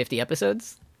phase is 50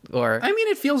 episodes, or I mean,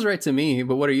 it feels right to me.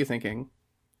 But what are you thinking?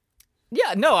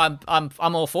 Yeah, no, I'm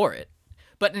all for it.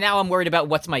 But now I'm worried about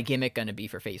what's my gimmick going to be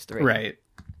for phase 3. Right.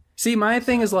 See, my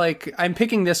thing is like I'm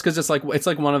picking this because it's like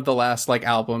one of the last like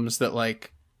albums that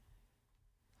like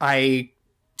I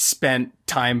spent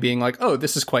time being like, oh,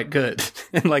 this is quite good,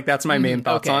 and like that's my main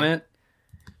thoughts on it.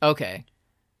 Okay.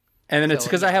 And then it's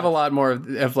because I have a lot more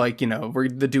of like, you know,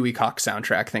 the Dewey Cox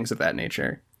soundtrack, things of that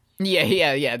nature.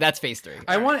 Yeah. That's phase 3.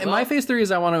 My phase 3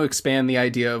 is I want to expand the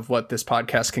idea of what this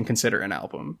podcast can consider an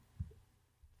album.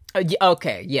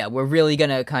 Okay, yeah, we're really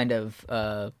gonna kind of,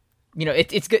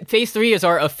 it's good. Phase 3 is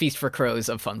a feast for crows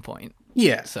of Fun Point.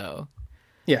 Yeah. So.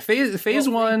 Yeah, phase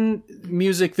 1,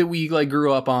 music that we like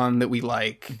grew up on that we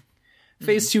like.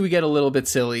 Phase 2, we get a little bit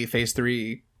silly. Phase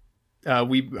 3.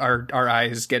 Our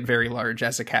eyes get very large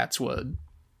as a cat's would.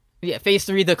 Yeah, phase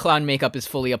 3, the clown makeup is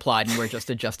fully applied and we're just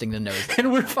adjusting the nose.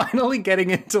 And we're finally getting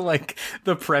into like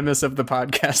the premise of the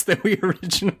podcast that we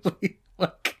originally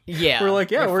like. Yeah. We're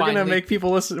like, we're gonna make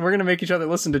people listen. We're gonna make each other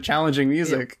listen to challenging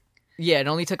music. Yeah, it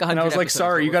only took 100 And I was like,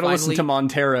 sorry, you gotta listen to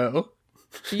Montero.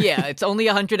 Yeah, it's only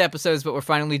 100 episodes, but we're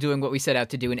finally doing what we set out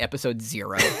to do in episode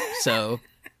 0. So,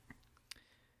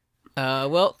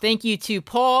 well, thank you to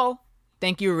Paul.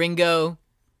 Thank you, Ringo.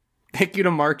 Thank you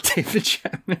to Mark David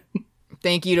Chapman.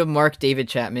 Thank you to Mark David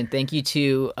Chapman. Thank you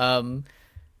to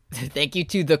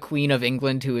the Queen of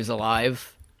England who is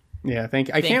alive. Yeah, thank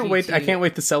you. I can't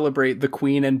wait to celebrate the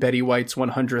Queen and Betty White's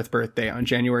 100th birthday on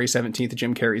January 17th,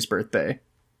 Jim Carrey's birthday.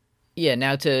 Yeah,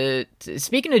 now to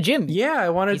speaking of Jim.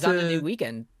 Yeah, he's on the new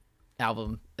Weekend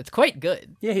album. It's quite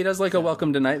good. Yeah, he does like a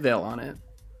Welcome to Night Vale on it.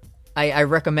 I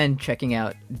recommend checking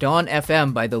out Dawn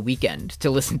FM by The Weeknd to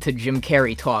listen to Jim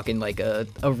Carrey talk in like a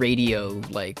radio,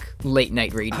 like late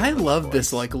night radio. I love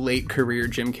this like late career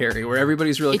Jim Carrey where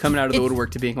everybody's really coming out of the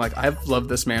woodwork to being like, I've loved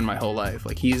this man my whole life.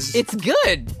 Like it's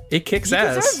good. It kicks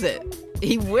ass. He deserves it.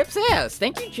 He whips ass.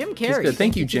 Thank you, Jim Carrey. Good.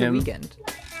 Thank you, Jim. The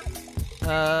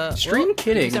Weeknd. Stream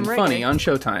Kidding, funny on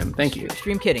Showtime. Thank you.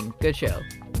 Stream Kidding, good show.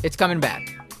 It's coming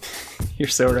back. You're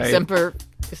so right. Semper,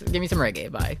 give me some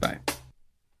reggae. Bye. Bye.